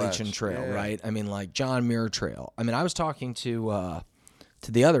Appalachian Trail, yeah. right? I mean, like John Muir Trail. I mean, I was talking to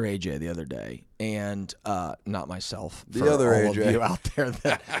the other AJ the other day, and not myself. The for other all AJ. of you out there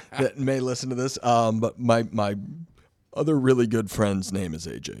that may listen to this, but my other really good friend's name is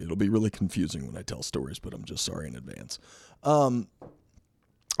AJ. It'll be really confusing when I tell stories, but I'm just sorry in advance.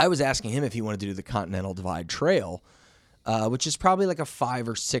 I was asking him if he wanted to do the Continental Divide Trail, which is probably like a 5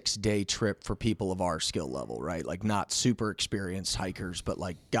 or 6 day trip for people of our skill level, right? Like not super experienced hikers, but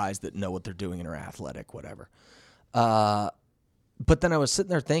like guys that know what they're doing and are athletic, whatever. But then I was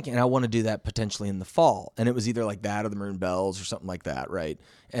sitting there thinking, I want to do that potentially in the fall. And it was either like that or the Maroon Bells or something like that, right?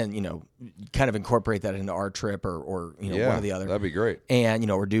 And, kind of incorporate that into our trip or one or the other. That'd be great.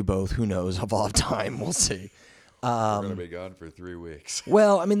 And, or do both. Who knows? Of all time, we'll see. We're going to be gone for 3 weeks.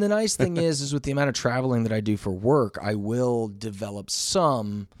 Well, I mean, the nice thing is with the amount of traveling that I do for work, I will develop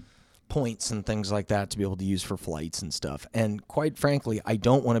some points and things like that to be able to use for flights and stuff. And quite frankly, I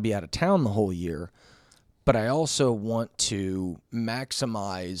don't want to be out of town the whole year, but I also want to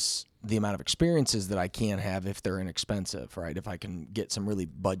maximize the amount of experiences that I can have if they're inexpensive, right? If I can get some really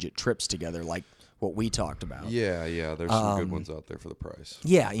budget trips together like what we talked about. Yeah. There's some good ones out there for the price.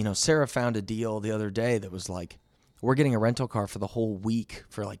 Yeah, Sarah found a deal the other day that was like, we're getting a rental car for the whole week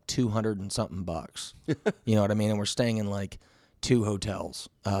for like $200 and something bucks. You know what I mean? And we're staying in like 2 hotels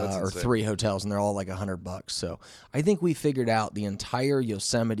or insane. 3 hotels, and they're all like $100. So I think we figured out the entire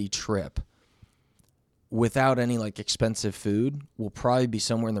Yosemite trip without any like expensive food will probably be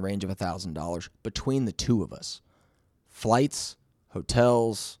somewhere in the range of $1,000 between the 2 of us. Flights,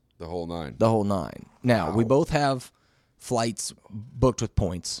 hotels, The whole 9. the whole 9. Now, Wow. we both have flights booked with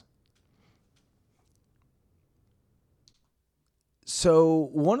points. So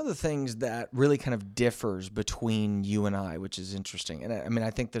one of the things that really kind of differs between you and I, which is interesting, and I mean, I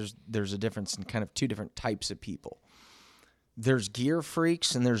think there's a difference in kind of 2 different types of people. There's gear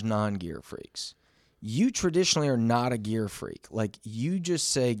freaks and there's non-gear freaks. You traditionally are not a gear freak. Like, you just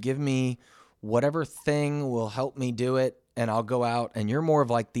say, give me whatever thing will help me do it, and I'll go out. And you're more of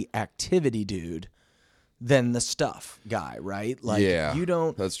like the activity dude than the stuff guy, right? Like, Yeah, you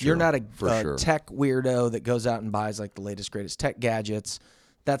don't. that's You're true, not a for sure. tech weirdo that goes out and buys like the latest greatest tech gadgets.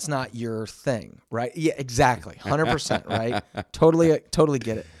 That's not your thing, right? Yeah, exactly, 100%, right? Totally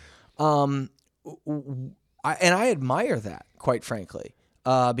get it. I admire that, quite frankly,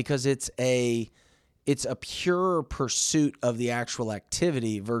 because it's a pure pursuit of the actual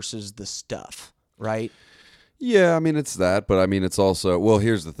activity versus the stuff, right? Yeah, I mean, it's that, but I mean, it's also, well,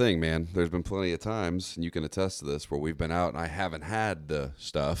 here's the thing, man. There's been plenty of times, and you can attest to this, where we've been out and I haven't had the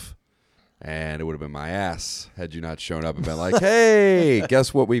stuff, and it would have been my ass had you not shown up and been like, hey,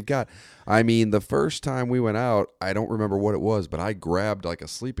 guess what we've got? I mean, the first time we went out, I don't remember what it was, but I grabbed like a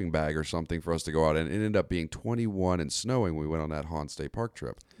sleeping bag or something for us to go out, and it ended up being 21 and snowing when we went on that Hahn State Park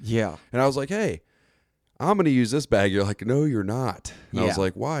trip. Yeah. And I was like, hey, I'm going to use this bag. You're like, no, you're not. And I was Yeah.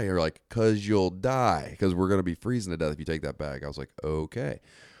 like, why? You're like, because you'll die. Because we're going to be freezing to death if you take that bag. I was like, okay.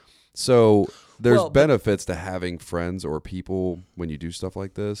 So there's Well, but- benefits to having friends or people when you do stuff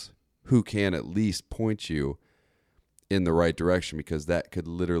like this who can at least point you in the right direction, because that could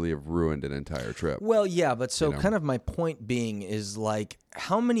literally have ruined an entire trip. Well, yeah, but so know? kind of my point being is like,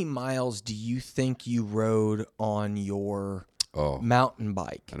 how many miles do you think you rode on your Oh, mountain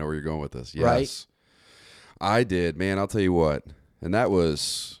bike? I know where you're going with this. Yes. Right? I did, man. I'll tell you what. And that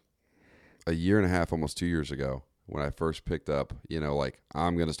was a year and a half, almost 2 years ago, when I first picked up, like,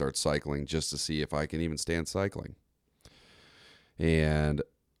 I'm going to start cycling just to see if I can even stand cycling. And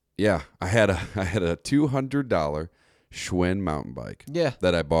yeah, I had a $200 Schwinn mountain bike Yeah.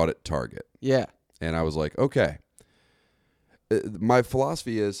 that I bought at Target. Yeah. And I was like, okay. My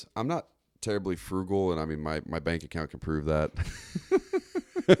philosophy is I'm not terribly frugal, and I mean, my bank account can prove that.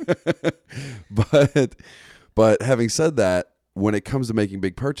 But having said that, when it comes to making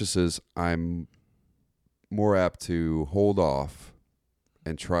big purchases, I'm more apt to hold off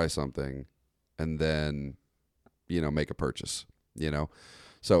and try something and then, make a purchase,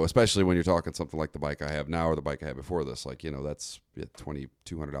 So especially when you're talking something like the bike I have now or the bike I had before this, like, that's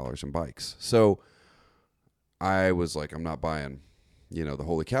 $200 in bikes. So I was like, I'm not buying, the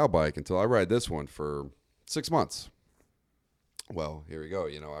Holy Cow bike until I ride this one for 6 months. Well, here we go.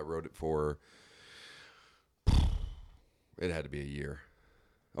 I rode it for, it had to be a year,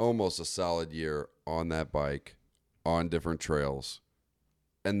 almost a solid year on that bike, on different trails.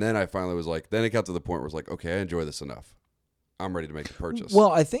 And then I finally was like, then it got to the point where it was like, okay, I enjoy this enough. I'm ready to make a purchase.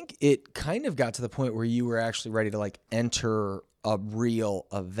 Well, I think it kind of got to the point where you were actually ready to like enter a real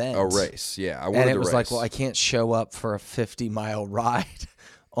event. A race, yeah. I wanted And it to was race. like, well, I can't show up for a 50-mile ride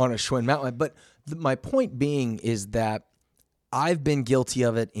on a Schwinn mountain bike. But my point being is that I've been guilty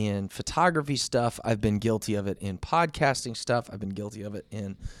of it in photography stuff. I've been guilty of it in podcasting stuff. I've been guilty of it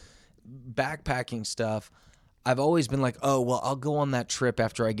in backpacking stuff. I've always been like, oh, well, I'll go on that trip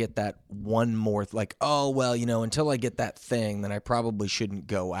after I get that one more, until I get that thing, then I probably shouldn't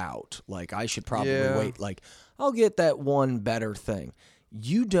go out. Like, I should probably wait. Like, I'll get that one better thing.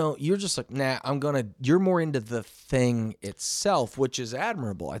 You're just like, nah, you're more into the thing itself, which is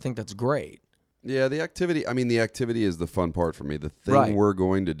admirable. I think that's great. Yeah, the activity is the fun part for me. The thing Right. we're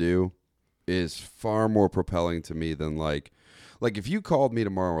going to do is far more propelling to me than like if you called me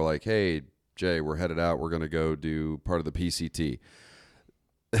tomorrow and were like, hey, Jay, we're headed out. We're going to go do part of the PCT.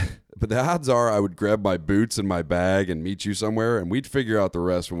 But the odds are I would grab my boots and my bag and meet you somewhere, and we'd figure out the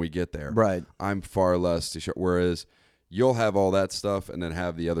rest when we get there. Right. I'm far less whereas you'll have all that stuff and then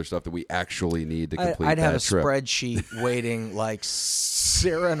have the other stuff that we actually need to complete I'd have that a trip. spreadsheet waiting. Like,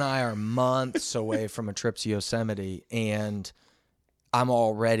 Sarah and I are months away from a trip to Yosemite, and I'm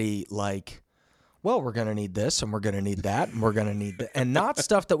already like, well, we're going to need this, and we're going to need that, and we're going to need that. And not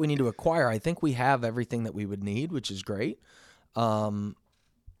stuff that we need to acquire. I think we have everything that we would need, which is great.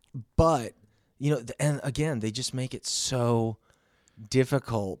 But, and again, they just make it so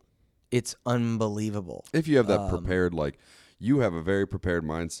difficult. It's unbelievable. If you have that prepared, like you have a very prepared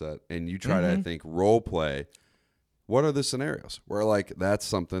mindset and you try to, I think, role play what are the scenarios? Where like that's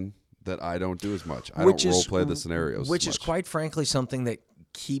something that I don't do as much. I don't role play the scenarios. Which is quite frankly something that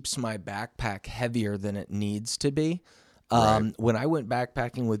keeps my backpack heavier than it needs to be. Right. When I went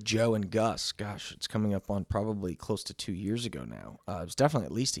backpacking with Joe and Gus, gosh, it's coming up on probably close to 2 years ago now. It was definitely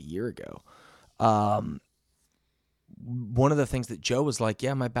at least a year ago. One of the things that Joe was like,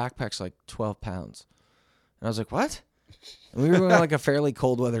 yeah, my backpack's like 12 pounds. And I was like, what? And we were going on like a fairly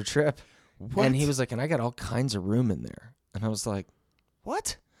cold weather trip. What? And he was like, and I got all kinds of room in there. And I was like,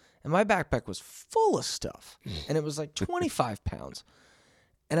 what? And my backpack was full of stuff. And it was like 25 pounds.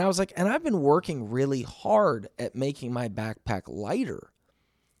 And I was like, and I've been working really hard at making my backpack lighter.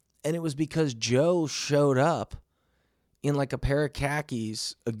 And it was because Joe showed up in like a pair of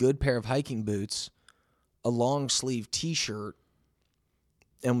khakis, a good pair of hiking boots, a long sleeve t-shirt,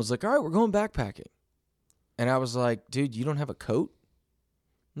 and was like, all right, we're going backpacking. And I was like, dude, you don't have a coat?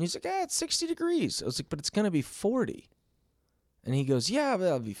 And he's like, it's 60 degrees. I was like, but it's going to be 40. And he goes, yeah,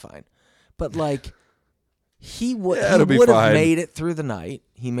 that'll be fine. But like, he would have made it through the night.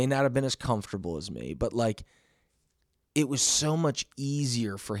 He may not have been as comfortable as me, but like, it was so much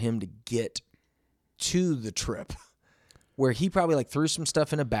easier for him to get to the trip where he probably like threw some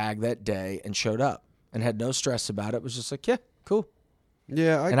stuff in a bag that day and showed up and had no stress about it. It was just like, yeah, cool.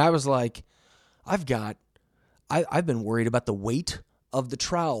 Yeah. And I was like, I've been worried about the weight of the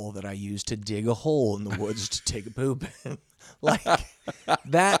trowel that I use to dig a hole in the woods to take a poop in. Like,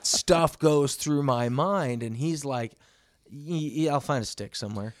 that stuff goes through my mind, and he's like, yeah, I'll find a stick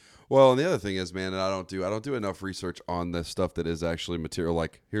somewhere. Well, and the other thing is, man, I don't do enough research on the stuff that is actually material.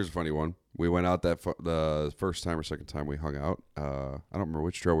 Like, here's a funny one. We went out the first time or second time we hung out. I don't remember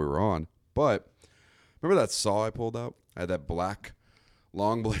which trail we were on, but remember that saw I pulled out? I had that black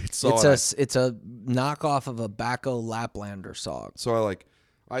long blade saw. It's a knockoff of a Baco Laplander saw. So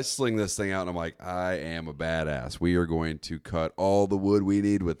I sling this thing out, and I'm like, I am a badass. We are going to cut all the wood we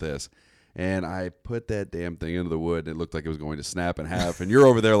need with this. And I put that damn thing into the wood, and it looked like it was going to snap in half. And you're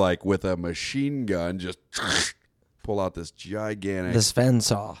over there like with a machine gun, just pull out this gigantic... The Sven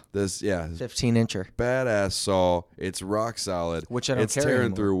saw. 15-incher. Badass saw. It's rock solid. Which I don't It's carry tearing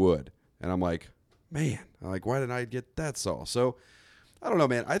anymore. through wood. And I'm like, man, why didn't I get that saw? So, I don't know,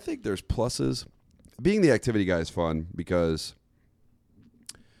 man. I think there's pluses. Being the activity guy is fun because...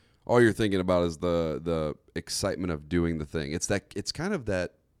 all you're thinking about is the excitement of doing the thing. It's kind of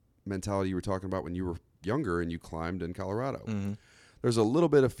that mentality you were talking about when you were younger and you climbed in Colorado. Mm-hmm. There's a little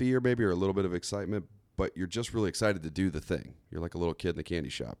bit of fear maybe, or a little bit of excitement, but you're just really excited to do the thing. You're like a little kid in the candy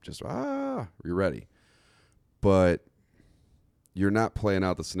shop. Just, you're ready. But you're not playing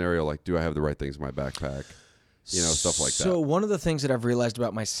out the scenario like, do I have the right things in my backpack? Stuff like that. So one of the things that I've realized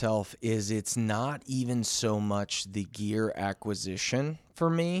about myself is it's not even so much the gear acquisition for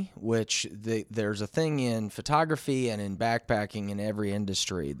me, which there's a thing in photography and in backpacking in every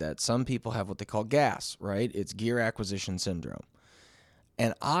industry that some people have what they call GAS, right? It's gear acquisition syndrome.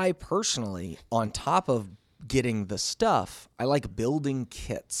 And I personally, on top of getting the stuff, I like building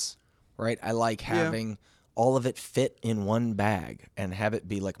kits, right? I like having all of it fit in one bag and have it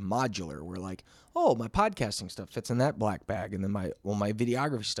be like modular, where like, oh, my podcasting stuff fits in that black bag, and then my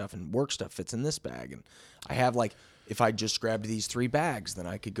videography stuff and work stuff fits in this bag. And I have like, if I just grabbed these 3 bags, then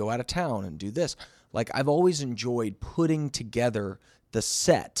I could go out of town and do this. Like, I've always enjoyed putting together the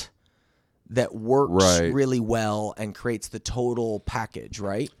set that works really well and creates the total package,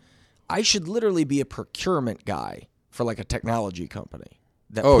 right? I should literally be a procurement guy for like a technology company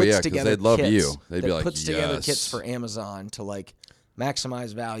that puts together they'd love kits, you. They'd be like, puts together kits for Amazon to like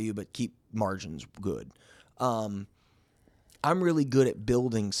maximize value but keep margins good. I'm really good at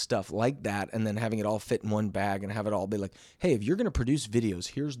building stuff like that and then having it all fit in one bag and have it all be like, hey, if you're going to produce videos,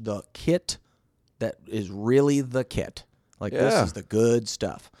 here's the kit that is really the kit. Like, this is the good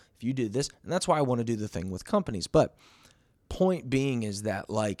stuff. If you do this, and that's why I want to do the thing with companies. But point being is that,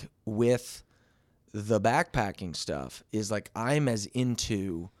 like, with the backpacking stuff is like, I'm as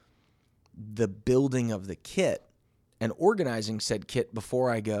into the building of the kit and organizing said kit before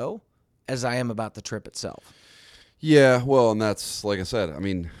I go as I am about the trip itself. Yeah, well, and that's, like I said, I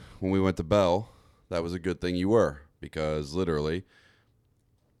mean, when we went to Bell, that was a good thing you were, because literally,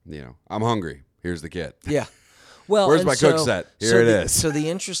 I'm hungry. Here's the kit. Yeah. Well, where's my cook set? Here it is. So the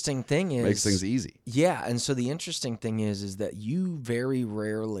interesting thing is... makes things easy. Yeah, and so the interesting thing is that you very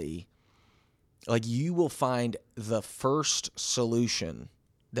rarely, like, you will find the first solution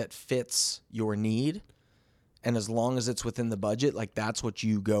that fits your need, and as long as it's within the budget, like, that's what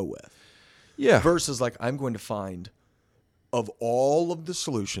you go with. Yeah. Versus, like, I'm going to find, of all of the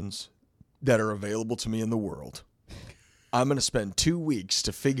solutions that are available to me in the world, I'm going to spend 2 weeks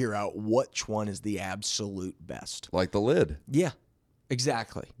to figure out which one is the absolute best. Like the lid. Yeah,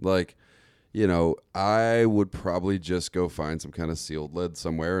 exactly. Like, you know, I would probably just go find some kind of sealed lid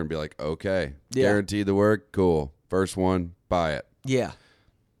somewhere and be like, okay, guaranteed to work. Cool. First one, buy it. Yeah.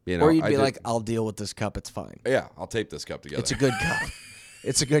 You know, Or you'd be like, I'll deal with this cup. It's fine. yeah, I'll tape this cup together. It's a good cup.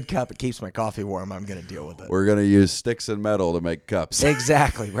 It's a good cup. It keeps my coffee warm. I'm going to deal with it. We're going to use sticks and metal to make cups.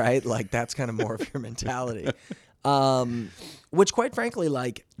 Exactly, right? Like, that's kind of more of your mentality. Which, quite frankly,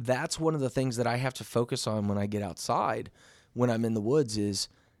 like, that's one of the things that I have to focus on when I get outside, when I'm in the woods, is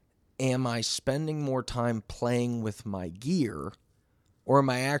am I spending more time playing with my gear, or am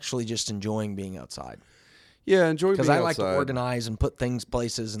I actually just enjoying being outside? Yeah, enjoy being outside. Because I like to organize and put things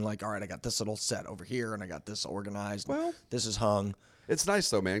places and like, all right, I got this little set over here and I got this organized. Well, this is hung. It's nice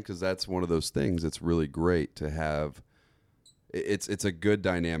though, man, because that's one of those things. It's really great to have. It's a good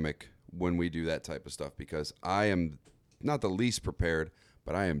dynamic when we do that type of stuff, because I am not the least prepared,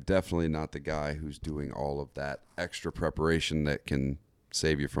 but I am definitely not the guy who's doing all of that extra preparation that can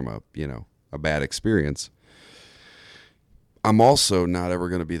save you from a bad experience. I'm also not ever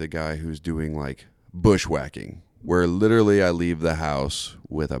going to be the guy who's doing like bushwhacking, where literally I leave the house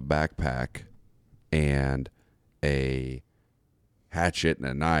with a backpack and a hatchet and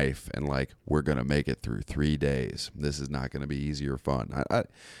a knife and like, we're going to make it through 3 days. This is not going to be easy or fun. I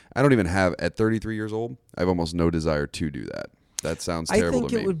don't even have, at 33 years old, I have almost no desire to do that. That sounds terrible to me. I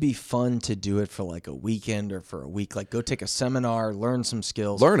think it would be fun to do it for like a weekend or for a week. Like go take a seminar, learn some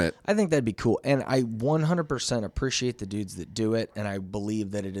skills. Learn it. I think that'd be cool. And I 100% appreciate the dudes that do it. And I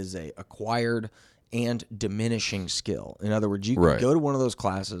believe that it is a acquired and diminishing skill. In other words, you could go to one of those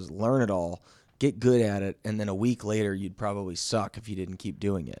classes, learn it all, get good at it, and then a week later you'd probably suck if you didn't keep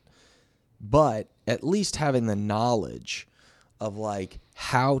doing it. But at least having the knowledge of like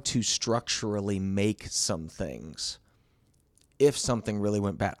how to structurally make some things if something really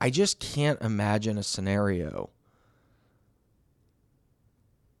went bad. I just can't imagine a scenario.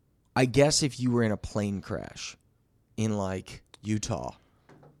 I guess if you were in a plane crash in like Utah,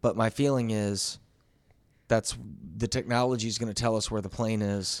 but my feeling is that's the technology is going to tell us where the plane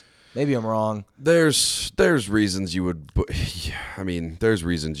is. Maybe I'm wrong. There's reasons you would. There's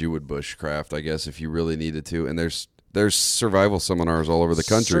reasons you would bushcraft, I guess, if you really needed to. And there's survival seminars all over the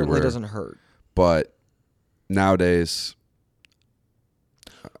country. Certainly doesn't hurt. But nowadays,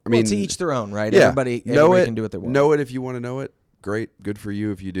 to each their own, right? Yeah, everybody can do what they want. Know it if you want to know it. Great, good for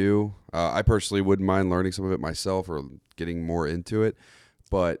you if you do. I personally wouldn't mind learning some of it myself or getting more into it.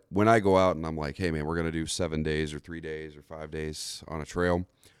 But when I go out and I'm like, hey man, we're gonna do 7 days or 3 days or 5 days on a trail,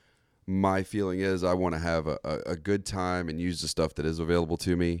 my feeling is I want to have a good time and use the stuff that is available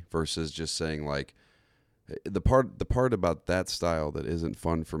to me versus just saying like, the part about that style that isn't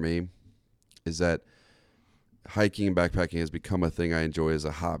fun for me is that hiking and backpacking has become a thing I enjoy as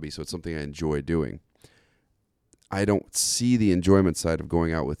a hobby. So it's something I enjoy doing. I don't see the enjoyment side of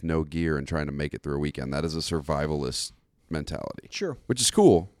going out with no gear and trying to make it through a weekend. That is a survivalist mentality. Sure. Which is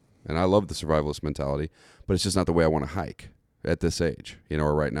cool. And I love the survivalist mentality, but it's just not the way I want to hike at this age,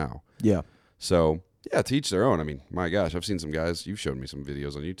 or right now. Yeah. So, yeah, to each their own. I mean, my gosh, I've seen some guys, you've showed me some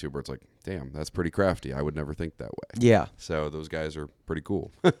videos on YouTube where it's like, damn, that's pretty crafty. I would never think that way. Yeah. So those guys are pretty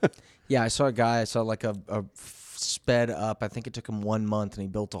cool. Yeah, I saw like a sped up, I think it took him 1 month, and he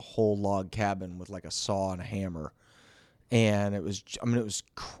built a whole log cabin with like a saw and a hammer. And it was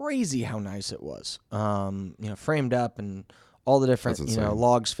crazy how nice it was. Framed up and all the different,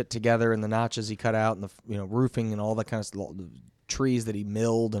 logs fit together and the notches he cut out and the, roofing and all that kind of stuff, the trees that he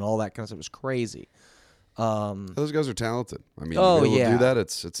milled and all that kind of stuff. It was crazy. Those guys are talented. I mean, to do that,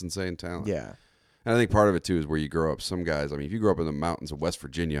 it's insane talent. Yeah. And I think part of it too is where you grow up. Some guys, if you grow up in the mountains of West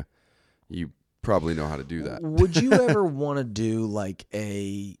Virginia, you probably know how to do that. Would you ever want to do like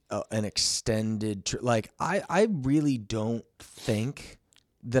an extended trip? Like I really don't think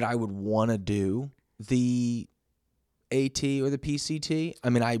that I would want to do the AT or the PCT. I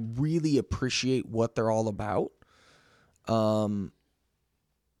mean, I really appreciate what they're all about. The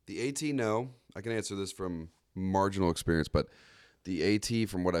AT, no. I can answer this from marginal experience, but the AT,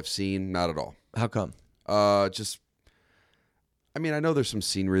 from what I've seen, not at all. How come? I know there's some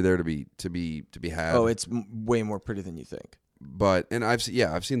scenery there to be had. Oh, it's way more pretty than you think. But I've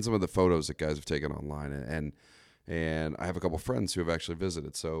seen some of the photos that guys have taken online, and I have a couple friends who have actually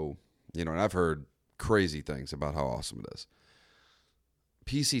visited. So and I've heard crazy things about how awesome it is.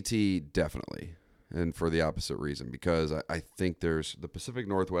 PCT definitely, and for the opposite reason, because I think there's the Pacific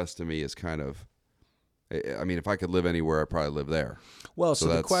Northwest to me is kind of. If I could live anywhere, I'd probably live there. Well, so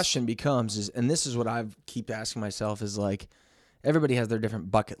the question becomes and this is what I keep asking myself is like, everybody has their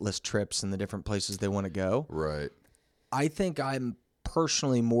different bucket list trips and the different places they want to go. Right. I think I'm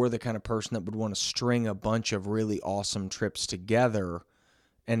personally more the kind of person that would want to string a bunch of really awesome trips together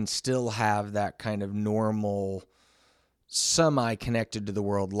and still have that kind of normal, semi-connected to the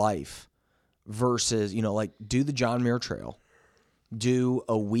world life versus, like do the John Muir Trail, do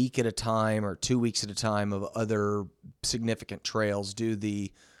a week at a time or 2 weeks at a time of other significant trails, do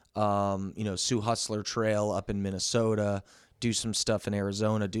the, Sue Hustler Trail up in Minnesota, do some stuff in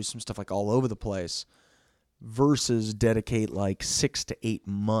Arizona, do some stuff like all over the place versus dedicate like 6 to 8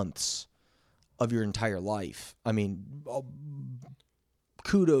 months of your entire life. I mean,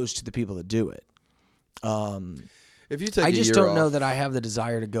 kudos to the people that do it. If you take I just a year don't off, know that I have the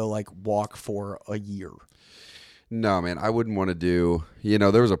desire to go like walk for a year. No, man, I wouldn't want to do.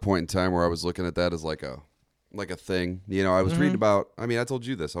 There was a point in time where I was looking at that as like a thing. I was reading about. I mean, I told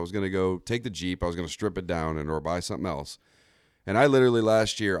you this. I was going to go take the Jeep. I was going to strip it down or buy something else. And I literally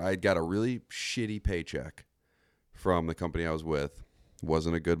last year I got a really shitty paycheck from the company I was with.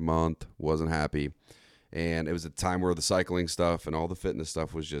 Wasn't a good month. Wasn't happy. And it was a time where the cycling stuff and all the fitness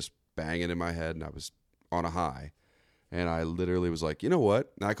stuff was just banging in my head, and I was on a high. And I literally was like, you know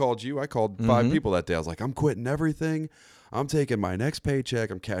what? And I called you. I called 5 people that day. I was like, I'm quitting everything. I'm taking my next paycheck.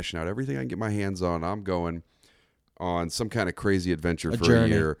 I'm cashing out everything I can get my hands on. I'm going on some kind of crazy adventure for a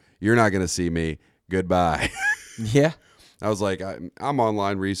year. You're not going to see me. Goodbye. Yeah. I was like, I'm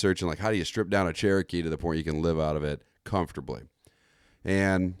online researching, like, how do you strip down a Cherokee to the point you can live out of it comfortably?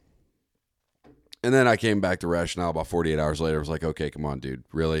 And then I came back to rationale about 48 hours later. I was like, okay, come on, dude.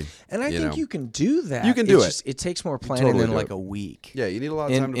 Really? And I think you can do that. You can do it. It takes more planning than like it. a week. Yeah, you need a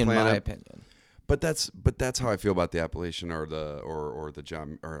lot of time to plan in my it. opinion. But that's how I feel about the Appalachian or the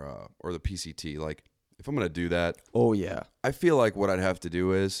John or the PCT. Like, if I'm going to do that, oh yeah, I feel like what I'd have to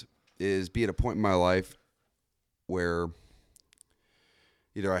do is be at a point in my life where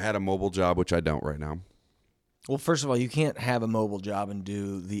either I had a mobile job, which I don't right now. Well, first of all, you can't have a mobile job and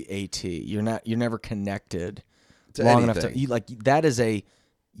do the AT. You're never connected To long anything. enough to that is a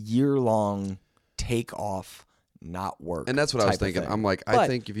year-long take off, not work. And that's what I was type of thinking. thing. I'm like, But I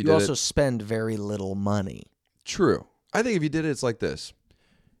think if you you did also it, spend very little money. true. I think if you did it, it's like this.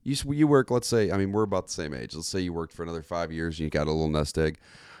 You work, let's say, I mean, we're about the same age. Let's say you worked for another 5 years and you got a little nest egg.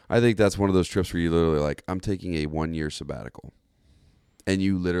 I think that's one of those trips where you literally like, I'm taking a 1-year sabbatical. And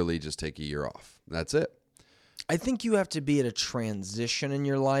you literally just take a year off. That's it. I think you have to be at a transition in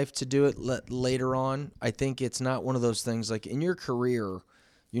your life to do it later on. I think it's not one of those things like in your career,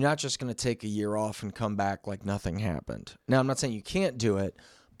 you're not just going to take a year off and come back like nothing happened. Now, I'm not saying you can't do it,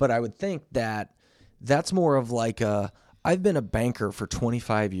 but I would think that that's more of like I've been a banker for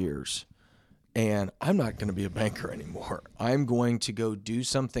 25 years, and I'm not going to be a banker anymore. I'm going to go do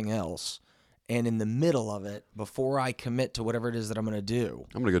something else. And in the middle of it, before I commit to whatever it is that I'm going to do,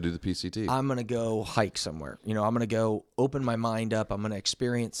 I'm going to go do the PCT. I'm going to go hike somewhere. I'm going to go open my mind up. I'm going to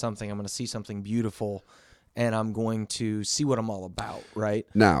experience something. I'm going to see something beautiful, and I'm going to see what I'm all about, right?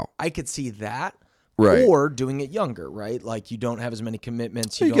 Now, I could see that. Right. Or doing it younger, right? Like you don't have as many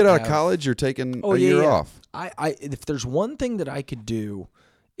commitments. you don't get out have- of college, you're taking Oh, a yeah, year yeah. off. I if there's one thing that I could do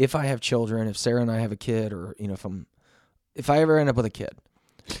if I have children, if Sarah and I have a kid, or if I ever end up with a kid,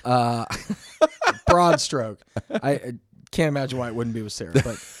 broad stroke, I can't imagine why it wouldn't be with Sarah.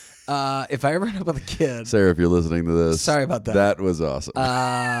 But if I ever end up with a kid, Sarah, if you're listening to this, sorry about that. That was awesome.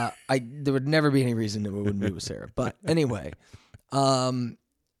 There would never be any reason that it wouldn't be with Sarah. But anyway,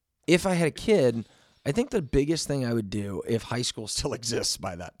 if I had a kid, I think the biggest thing I would do if high school still exists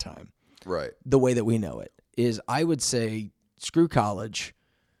by that time, right. the way that we know it, is I would say screw college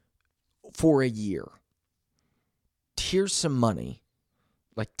for a year. Here's some money,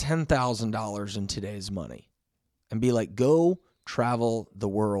 like $10,000 in today's money, and be like, go travel the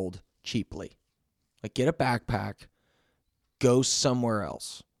world cheaply. Like get a backpack, go somewhere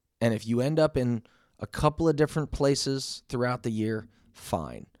else. And if you end up in a couple of different places throughout the year,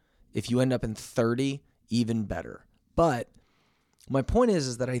 fine. If you end up in 30, even better. But my point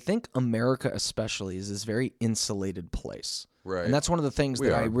is that I think America especially is this very insulated place. Right. And that's one of the things We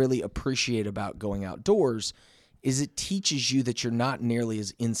that are. I really appreciate about going outdoors is it teaches you that you're not nearly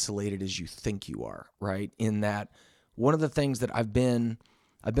as insulated as you think you are, right? In that one of the things that I've been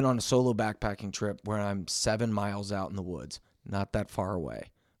on a solo backpacking trip where I'm 7 miles out in the woods, not that far away,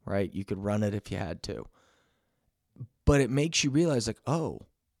 right? You could run it if you had to. But it makes you realize like, oh,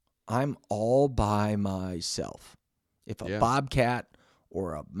 I'm all by myself. If a bobcat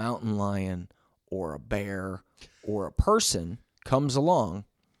or a mountain lion or a bear or a person comes along,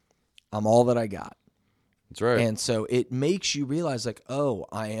 I'm all that I got. That's right. And so it makes you realize like, oh,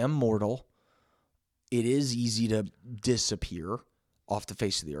 I am mortal. It is easy to disappear. off the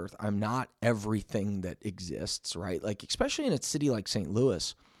face of the earth. I'm not everything that exists, right? Like, especially in a city like St.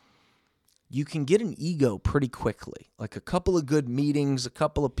 Louis, you can get an ego pretty quickly. Like a couple of good meetings, a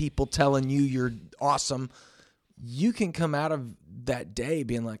couple of people telling you you're awesome. You can come out of that day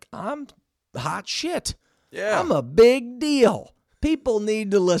being like, I'm hot shit. Yeah. I'm a big deal. People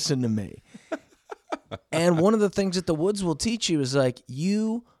need to listen to me. And one of the things that the woods will teach you is like,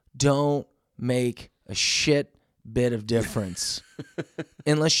 you don't make a shit bit of difference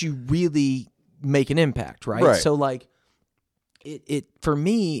unless you really make an impact, right? So like it for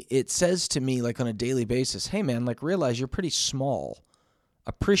me, it says to me like on a daily basis, hey man, like realize you're pretty small.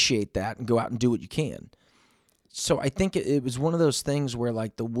 Appreciate that and go out and do what you can. So I think it was one of those things where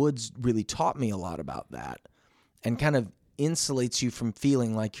like the woods really taught me a lot about that and kind of insulates you from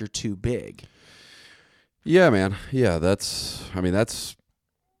feeling like you're too big. Yeah, man. Yeah, that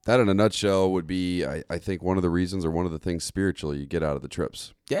in a nutshell would be, I think, one of the reasons or one of the things spiritually you get out of the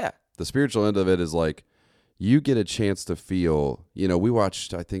trips. Yeah. The spiritual end of it is like you get a chance to feel, we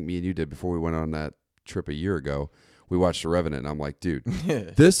watched, I think me and you did before we went on that trip a year ago, we watched The Revenant, and I'm like, dude,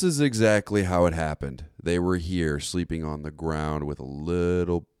 this is exactly how it happened. They were here sleeping on the ground with a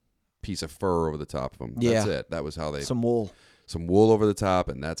little piece of fur over the top of them. That's it. That was how they... Some wool over the top,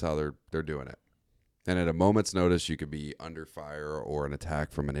 and that's how they're doing it. And at a moment's notice, you could be under fire or an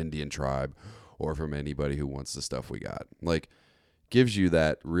attack from an Indian tribe or from anybody who wants the stuff we got. Like, gives you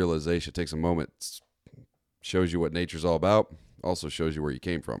that realization. It takes a moment, shows you what nature's all about, also shows you where you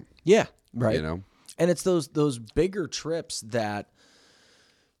came from. Yeah, right. And it's those bigger trips that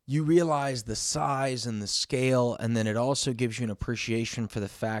you realize the size and the scale, and then it also gives you an appreciation for the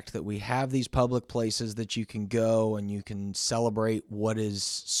fact that we have these public places that you can go and you can celebrate what is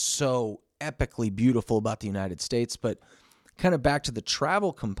so epically beautiful about the United States. But kind of back to the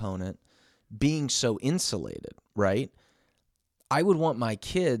travel component, being so insulated, right? I would want my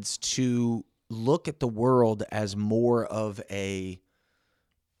kids to look at the world as more of the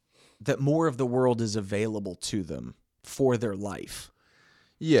world is available to them for their life.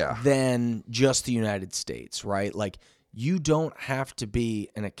 Yeah. Than just the United States, right? Like, you don't have to be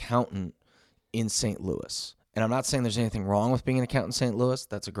an accountant in St. Louis. And I'm not saying there's anything wrong with being an accountant in St. Louis.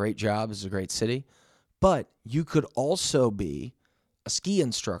 That's a great job. It's a great city. But you could also be a ski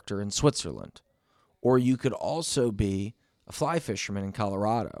instructor in Switzerland. Or you could also be a fly fisherman in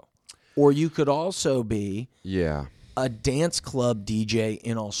Colorado. Or you could also be a dance club DJ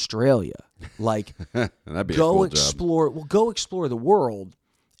in Australia. Like, that'd be a cool explore. Well, go explore the world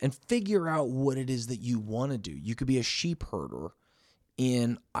and figure out what it is that you want to do. You could be a sheep herder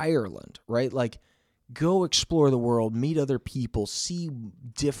in Ireland, right? Like, go explore the world, meet other people, see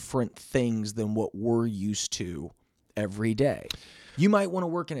different things than what we're used to every day. You might want to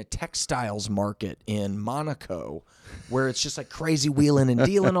work in a textiles market in Monaco where it's just like crazy wheeling and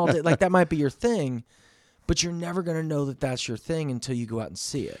dealing all day. Like, that might be your thing, but you're never going to know that that's your thing until you go out and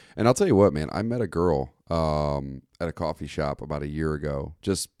see it. And I'll tell you what, man, I met a girl at a coffee shop about a year ago,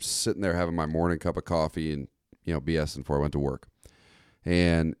 just sitting there having my morning cup of coffee and, BSing before I went to work.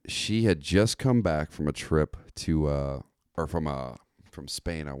 And she had just come back from a trip to, from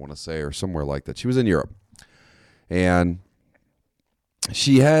Spain, I want to say, or somewhere like that. She was in Europe. And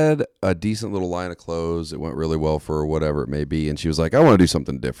she had a decent little line of clothes. It went really well for her, whatever it may be. And she was like, I want to do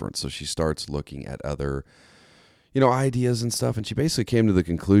something different. So she starts looking at other, ideas and stuff. And she basically came to the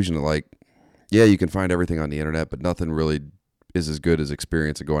conclusion of like, yeah, you can find everything on the internet, but nothing really is as good as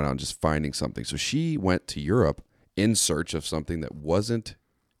experience of going out and just finding something. So she went to Europe in search of something that wasn't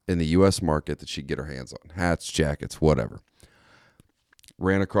in the U.S. market that she'd get her hands on. Hats, jackets, whatever.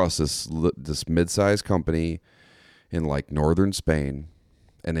 Ran across this mid-sized company in like northern Spain,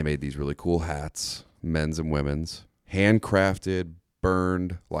 and they made these really cool hats, men's and women's, handcrafted,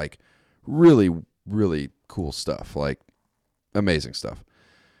 burned, like really, really cool stuff, like amazing stuff.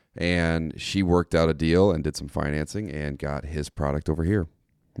 And she worked out a deal and did some financing and got his product over here.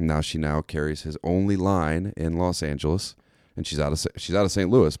 Now she carries his only line in Los Angeles, and she's out of St.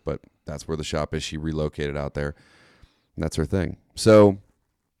 Louis, but that's where the shop is. She relocated out there, and that's her thing. So,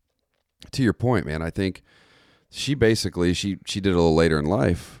 to your point, man, I think she basically she did it a little later in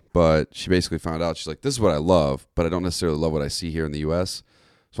life, but she basically found out, she's like, this is what I love, but I don't necessarily love what I see here in the U.S.,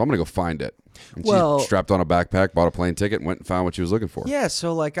 so I'm going to go find it. And she strapped on a backpack, bought a plane ticket, and went and found what she was looking for. Yeah,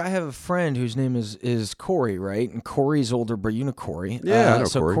 so like I have a friend whose name is Corey, right? And Corey's older brother, you know Corey. Yeah, I know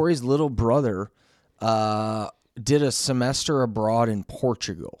so Corey. Corey's little brother did a semester abroad in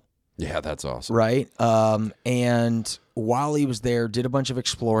Portugal. Yeah, that's awesome. Right? And while he was there, did a bunch of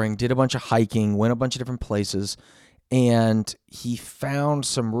exploring, did a bunch of hiking, went a bunch of different places, and he found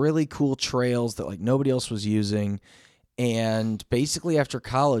some really cool trails that like nobody else was using. And basically after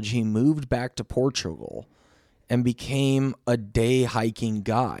college, he moved back to Portugal and became a day hiking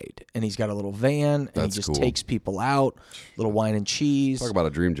guide. And he's got a little van, and That's he just cool. takes people out, little wine and cheese. Talk about a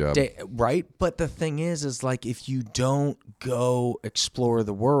dream job. Right? But the thing is like if you don't go explore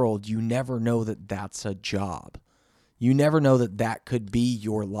the world, you never know that that's a job. You never know that that could be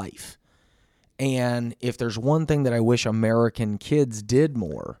your life. And if there's one thing that I wish American kids did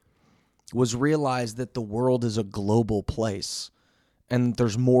more, was realize that the world is a global place and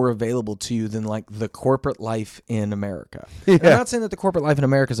there's more available to you than like the corporate life in America. Yeah. And I'm not saying that the corporate life in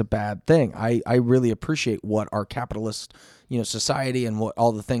America is a bad thing. I really appreciate what our capitalist, society and what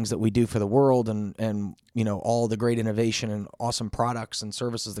all the things that we do for the world and all the great innovation and awesome products and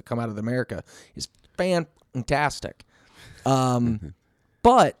services that come out of America is fantastic.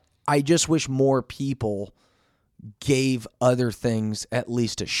 But I just wish more people gave other things at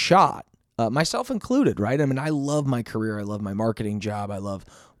least a shot. Myself included, right? I mean, I love my career. I love my marketing job. I love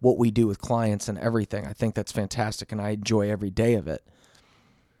what we do with clients and everything. I think that's fantastic, and I enjoy every day of it.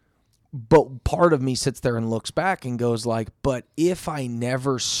 But part of me sits there and looks back and goes like, but if I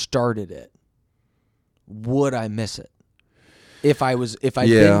never started it, would I miss it? If I'd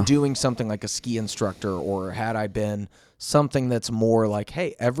been doing something like a ski instructor, or had I been something that's more like,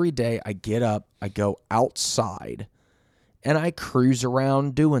 hey, every day I get up, I go outside, and I cruise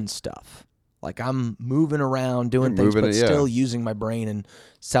around doing stuff. Like I'm moving around doing things, but still using my brain and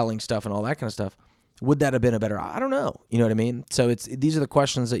selling stuff and all that kind of stuff. Would that have been a better? I don't know. You know what I mean? So these are the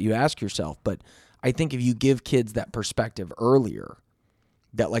questions that you ask yourself. But I think if you give kids that perspective earlier,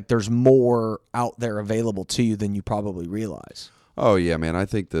 that like there's more out there available to you than you probably realize. Oh yeah, man. I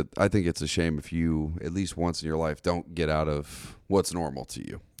think it's a shame if you at least once in your life don't get out of what's normal to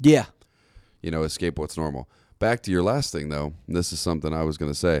you. Yeah. Escape what's normal. Back to your last thing, though. This is something I was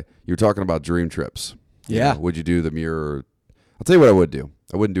going to say. You were talking about dream trips. Yeah. Would you do them? I'll tell you what I would do.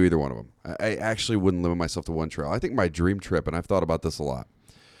 I wouldn't do either one of them. I actually wouldn't limit myself to one trail. I think my dream trip, and I've thought about this a lot,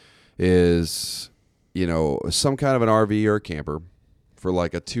 is, some kind of an RV or a camper for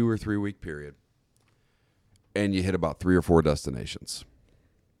like a 2 or 3 week period, and you hit about 3 or 4 destinations.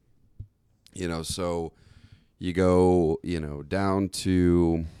 So you go, down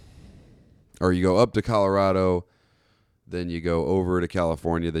to... Or you go up to Colorado, then you go over to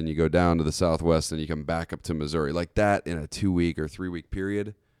California, then you go down to the Southwest, and you come back up to Missouri. Like that in a 2 week or 3 week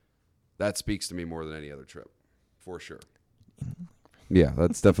period, that speaks to me more than any other trip, for sure. Yeah,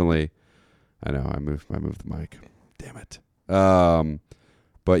 that's definitely. I know I moved the mic. Damn it.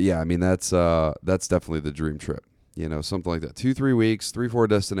 But yeah, I mean that's definitely the dream trip. Something like that. 2-3 weeks, 3-4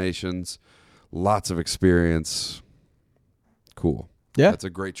 destinations, lots of experience. Cool. Yeah, that's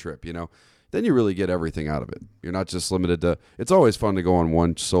a great trip. Then you really get everything out of it. You're not just limited to... It's always fun to go on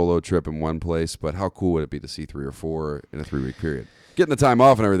one solo trip in one place, but how cool would it be to see 3 or 4 in a 3 week period? Getting the time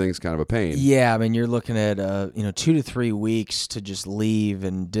off and everything's kind of a pain. Yeah, I mean, you're looking at 2 to 3 weeks to just leave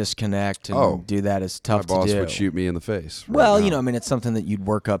and disconnect and do that is tough to do. My boss would shoot me in the face. Well, it's something that you'd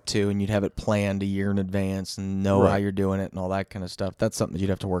work up to, and you'd have it planned a year in advance and know how you're doing it and all that kind of stuff. That's something that you'd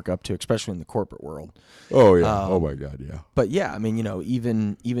have to work up to, especially in the corporate world. Oh yeah. Oh my God, yeah. But yeah, I mean,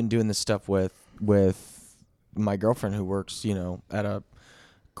 even doing this stuff with my girlfriend who works, at a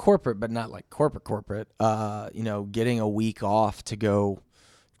corporate, but not like corporate, getting a week off to go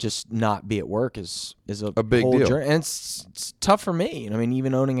just not be at work is a big whole deal. journey. And it's tough for me. I mean,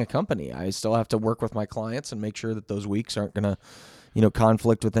 even owning a company, I still have to work with my clients and make sure that those weeks aren't going to,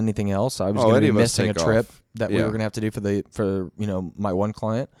 conflict with anything else. I was going to be missing a trip that we were going to have to do for my one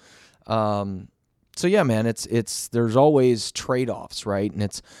client. So yeah, man, it's there's always trade-offs, right?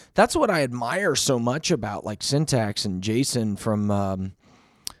 And that's what I admire so much about like Syntax and Jason from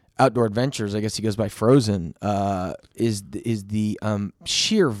Outdoor Adventures. I guess he goes by Frozen. Is the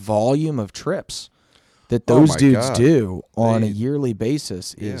sheer volume of trips that those dudes do on a yearly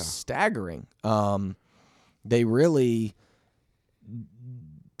basis is staggering. They really.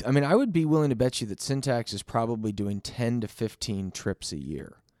 I mean, I would be willing to bet you that Syntax is probably doing 10 to 15 trips a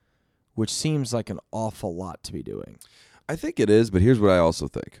year, which seems like an awful lot to be doing. I think it is, but here's what I also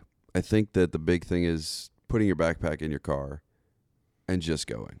think. I think that the big thing is putting your backpack in your car and just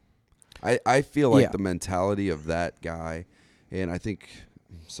going. I feel like the mentality of that guy, and I think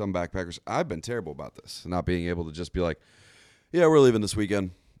some backpackers, I've been terrible about this, not being able to just be like, yeah, we're leaving this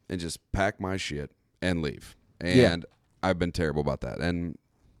weekend, and just pack my shit and leave. And I've been terrible about that. And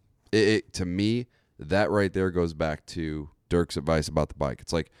it to me, that right there goes back to Dirk's advice about the bike.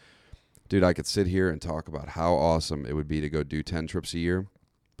 It's like, dude, I could sit here and talk about how awesome it would be to go do 10 trips a year.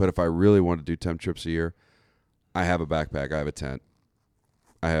 But if I really want to do 10 trips a year, I have a backpack, I have a tent.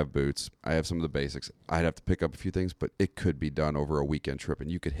 I have boots. I have some of the basics. I'd have to pick up a few things, but it could be done over a weekend trip,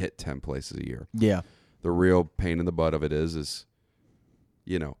 and you could hit 10 places a year. Yeah. The real pain in the butt of it is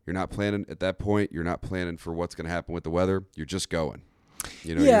you're not planning at that point. You're not planning for what's going to happen with the weather. You're just going.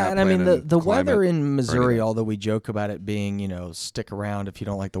 Yeah, and I mean the weather in Missouri, anything. although we joke about it being, stick around if you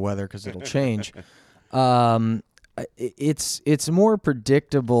don't like the weather because it'll change. It's more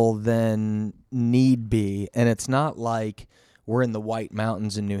predictable than need be, and it's not like we're in the White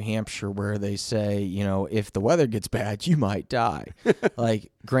Mountains in New Hampshire where they say, if the weather gets bad, you might die.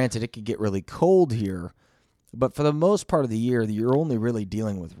 Like, granted, it could get really cold here, but for the most part of the year, you're only really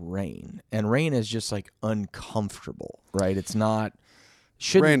dealing with rain, and rain is just like uncomfortable, right? It's not.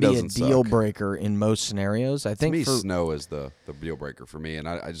 Shouldn't Rain be a doesn't deal suck. breaker in most scenarios. I think To me, for snow is the deal breaker for me, and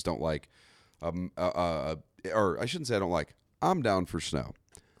I just don't like, or I shouldn't say I don't like. I'm down for snow,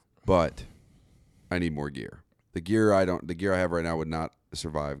 but I need more gear. The gear I have right now would not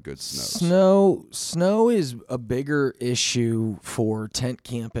survive good snows. Snow is a bigger issue for tent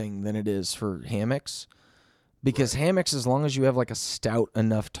camping than it is for hammocks. Because hammocks, as long as you have like a stout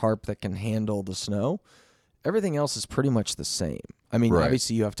enough tarp that can handle the snow, everything else is pretty much the same. I mean, Right.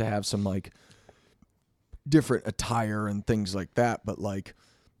 obviously you have to have some like different attire and things like that, but like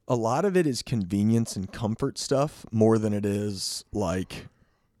a lot of it is convenience and comfort stuff more than it is like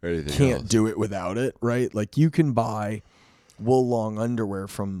Anything can't else. do it without it, right? Like you can buy wool long underwear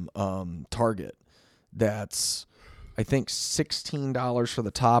from Target that's I think $16 for the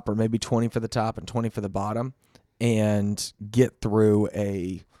top or maybe $20 for the top and $20 for the bottom and get through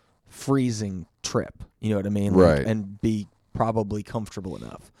a freezing trip. You know what I mean? Like, Right. and be probably comfortable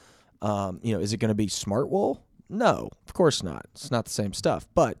enough. Is it going to be smart wool? No, of course not. It's not the same stuff.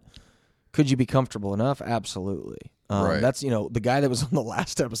 But could you be comfortable enough? Absolutely. Right. That's, the guy that was on the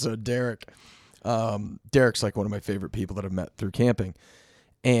last episode, Derek. Derek's like one of my favorite people that I've met through camping.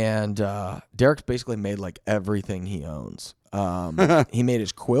 And Derek's basically made like everything he owns. He made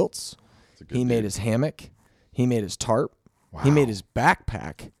his quilts. He made his hammock. He made his tarp. Wow. He made his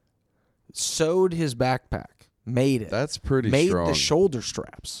backpack. Sewed his backpack. Made it. That's pretty made strong. the shoulder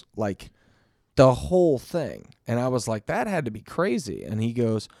straps. Like the whole thing. And I was like, that had to be crazy. And he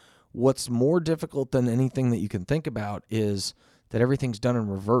goes, what's more difficult than anything that you can think about is that everything's done in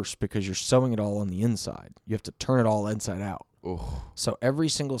reverse because you're sewing it all on the inside. You have to turn it all inside out. Oh, So every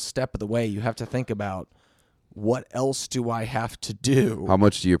single step of the way, you have to think about what else do I have to do? how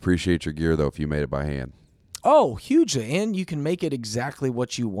much do you appreciate your gear though if you made it by hand? Oh, hugely. And you can make it exactly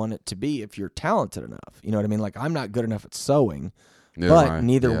what you want it to be if you're talented enough. You know what I mean? Like, I'm not good enough at sewing, Neither but am I.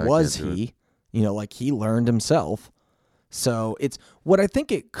 neither Yeah, I was can't do it. he. Like, he learned himself. So it's what I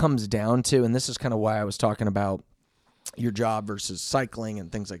think it comes down to, and this is kind of why I was talking about your job versus cycling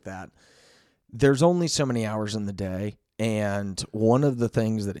and things like that. There's only so many hours in the day. And one of the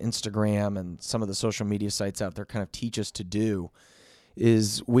things that Instagram and some of the social media sites out there kind of teach us to do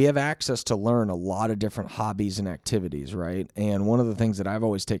is we have access to learn a lot of different hobbies and activities, right? And one of the things that I've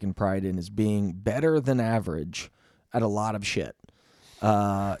always taken pride in is being better than average at a lot of shit.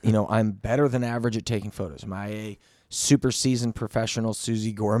 I'm better than average at taking photos. Am I a super seasoned professional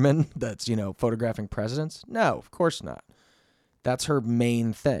Susie Gorman that's, photographing presidents? No, of course not. That's her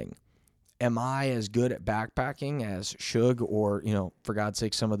main thing. Am I as good at backpacking as Shug or, for God's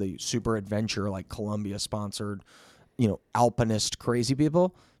sake, some of the super adventure like Columbia sponsored, alpinist crazy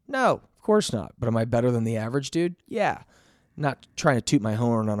people? No, of course not. But am I better than the average dude? Yeah. Not trying to toot my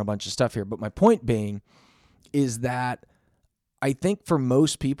horn on a bunch of stuff here, but my point being is that I think for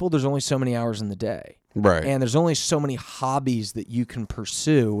most people, there's only so many hours in the day. Right. And there's only so many hobbies that you can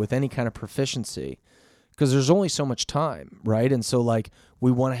pursue with any kind of proficiency because there's only so much time, right? And so, like,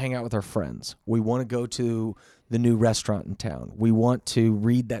 we want to hang out with our friends. We want to go to the new restaurant in town. We want to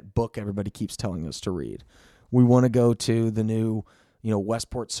read that book everybody keeps telling us to read. We want to go to the new,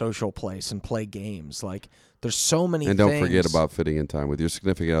 Westport social place and play games. Like, there's so many and things. don't forget about fitting in time with your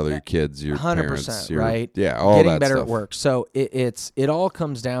significant other, your kids, your 100%, parents, your, right? Yeah, all Getting that better stuff. at work. So it all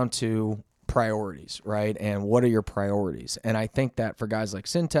comes down to priorities, right? And what are your priorities? And I think that for guys like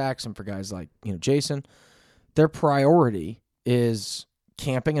Syntax and for guys like, Jason, their priority is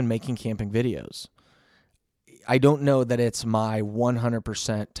camping and making camping videos. I don't know that it's my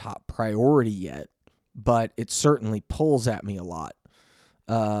 100% top priority yet, but it certainly pulls at me a lot.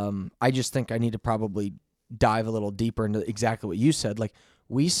 I just think I need to probably dive a little deeper into exactly what you said. Like,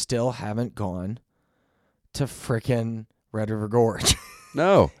 we still haven't gone to frickin' Red River Gorge.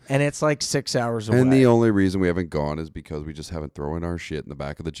 No. And it's like 6 hours away. And the only reason we haven't gone is because we just haven't thrown our shit in the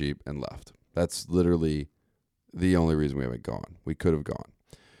back of the Jeep and left. That's literally the only reason we haven't gone. We could have gone.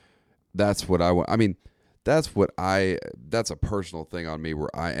 That's what I want. I mean, that's a personal thing on me where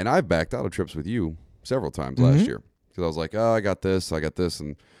I've backed out of trips with you several times last year because I was like, oh, I got this,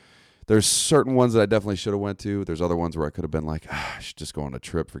 and there's certain ones that I definitely should have went to. There's other ones where I could have been like, I should just go on a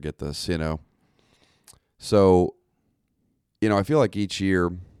trip, forget this, So, I feel like each year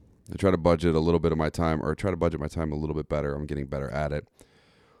I try to budget a little bit of my time, or try to budget my time a little bit better. I'm getting better at it.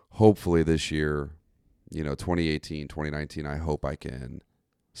 Hopefully this year, 2018, 2019, I hope I can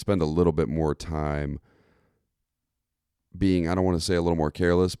spend a little bit more time being, I don't want to say a little more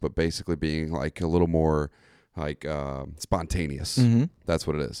careless, but basically being like a little more like spontaneous. That's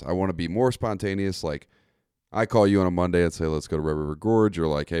what it is. I want to be more spontaneous. Like I call you on a Monday and say, let's go to Red River Gorge. You're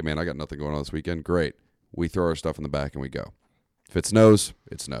like, hey man, I got nothing going on this weekend. Great. We throw our stuff in the back and we go. If it snows,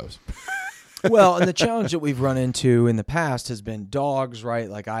 it snows. Well, and the challenge that we've run into in the past has been dogs, right?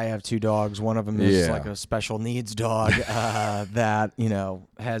 Like I have 2 dogs. One of them is like a special needs dog that,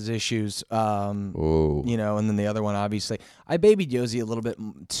 has issues, and then the other one, obviously. I babied Yosie a little bit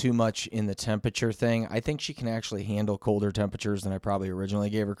too much in the temperature thing. I think she can actually handle colder temperatures than I probably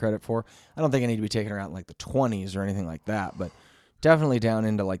originally gave her credit for. I don't think I need to be taking her out in like the 20s or anything like that, but definitely down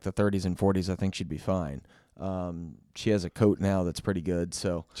into like the 30s and 40s, I think she'd be fine. She has a coat now that's pretty good,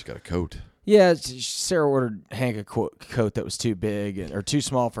 so. She got a coat. Yeah, Sarah ordered Hank a coat that was too big or too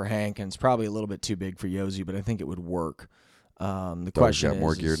small for Hank, and it's probably a little bit too big for Yosie, but I think it would work. The question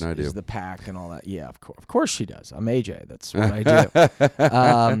more gear than I do. Is the pack and all that. Yeah, of course she does. I'm AJ. That's what I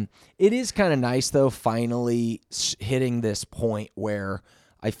do. It is kind of nice, though, finally hitting this point where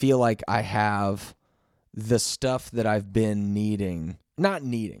I feel like I have the stuff that I've been needing. Not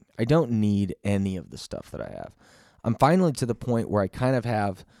needing. I don't need any of the stuff that I have. I'm finally to the point where I kind of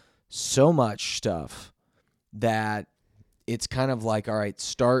have so much stuff that it's kind of like, all right,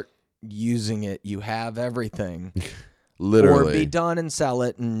 start using it. You have everything. Literally. Or be done and sell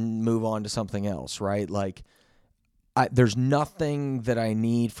it and move on to something else, right? Like, there's nothing that I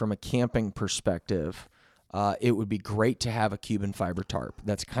need from a camping perspective. It would be great to have a Cuban fiber tarp.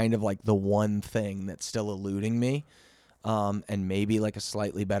 That's kind of like the one thing that's still eluding me. And maybe like a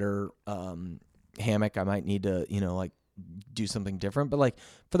slightly better hammock. I might need to, do something different, but like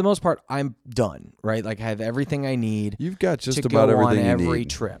for the most part, I'm done, right? Like I have everything I need. You've got just to about go everything on you every need.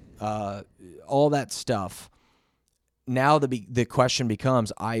 trip, all that stuff. Now the question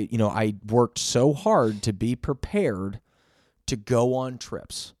becomes, I worked so hard to be prepared to go on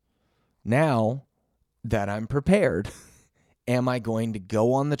trips. Now that I'm prepared, am I going to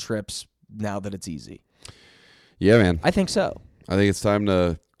go on the trips now that it's easy? Yeah, man. I think so. I think it's time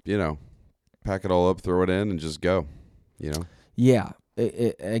to, pack it all up, throw it in, and just go. Yeah,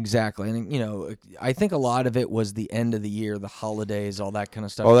 exactly. And, I think a lot of it was the end of the year, the holidays, all that kind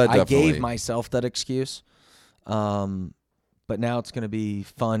of stuff. Oh, that I definitely. gave myself that excuse. But now it's going to be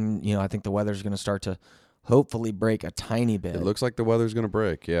fun. I think the weather's going to start to hopefully break a tiny bit. It looks like the weather's going to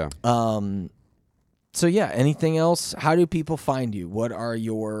break, yeah. So, yeah, anything else? How do people find you? What are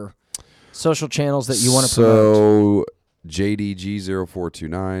your social channels that you want to promote? So,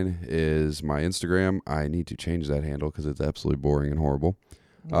 JDG0429 is my Instagram. I need to change that handle because it's absolutely boring and horrible.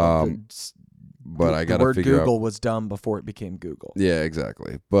 But I got to figure out. The word Google was dumb before it became Google. Yeah,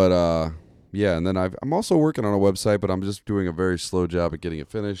 exactly. But, yeah, and then I'm also working on a website, but I'm just doing a very slow job at getting it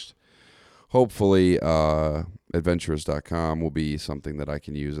finished. Hopefully, adventurous.com will be something that I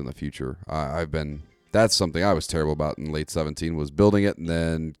can use in the future. That's something I was terrible about in late 2017 was building it and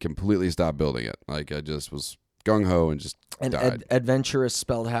then completely stopped building it. Like I just was gung-ho and just died. Adventurous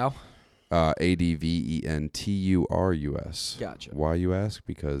spelled how? ADVENTURUS. Gotcha. Why, you ask?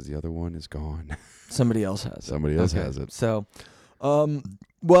 Because the other one is gone. Somebody else has it. Somebody else has it. So,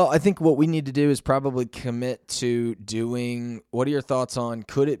 well, I think what we need to do is probably commit to doing, what are your thoughts on,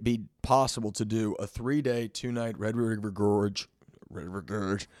 could it be possible to do a 3-day, 2-night Red River Gorge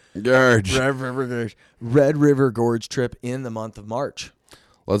trip in the month of March?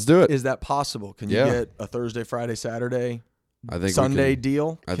 Let's do it. Is that possible? Can you get a Thursday, Friday, Saturday, Sunday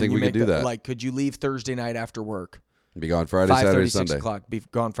deal? I think we could do that. Like, could you leave Thursday night after work? Be gone Friday, Saturday, Sunday. 6 o'clock. Be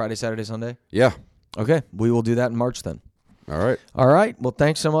gone Friday, Saturday, Sunday? Yeah. Okay. We will do that in March then. All right. All right. Well,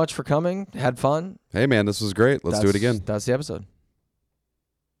 thanks so much for coming. Had fun. Hey, man, this was great. Let's do it again. That's the episode.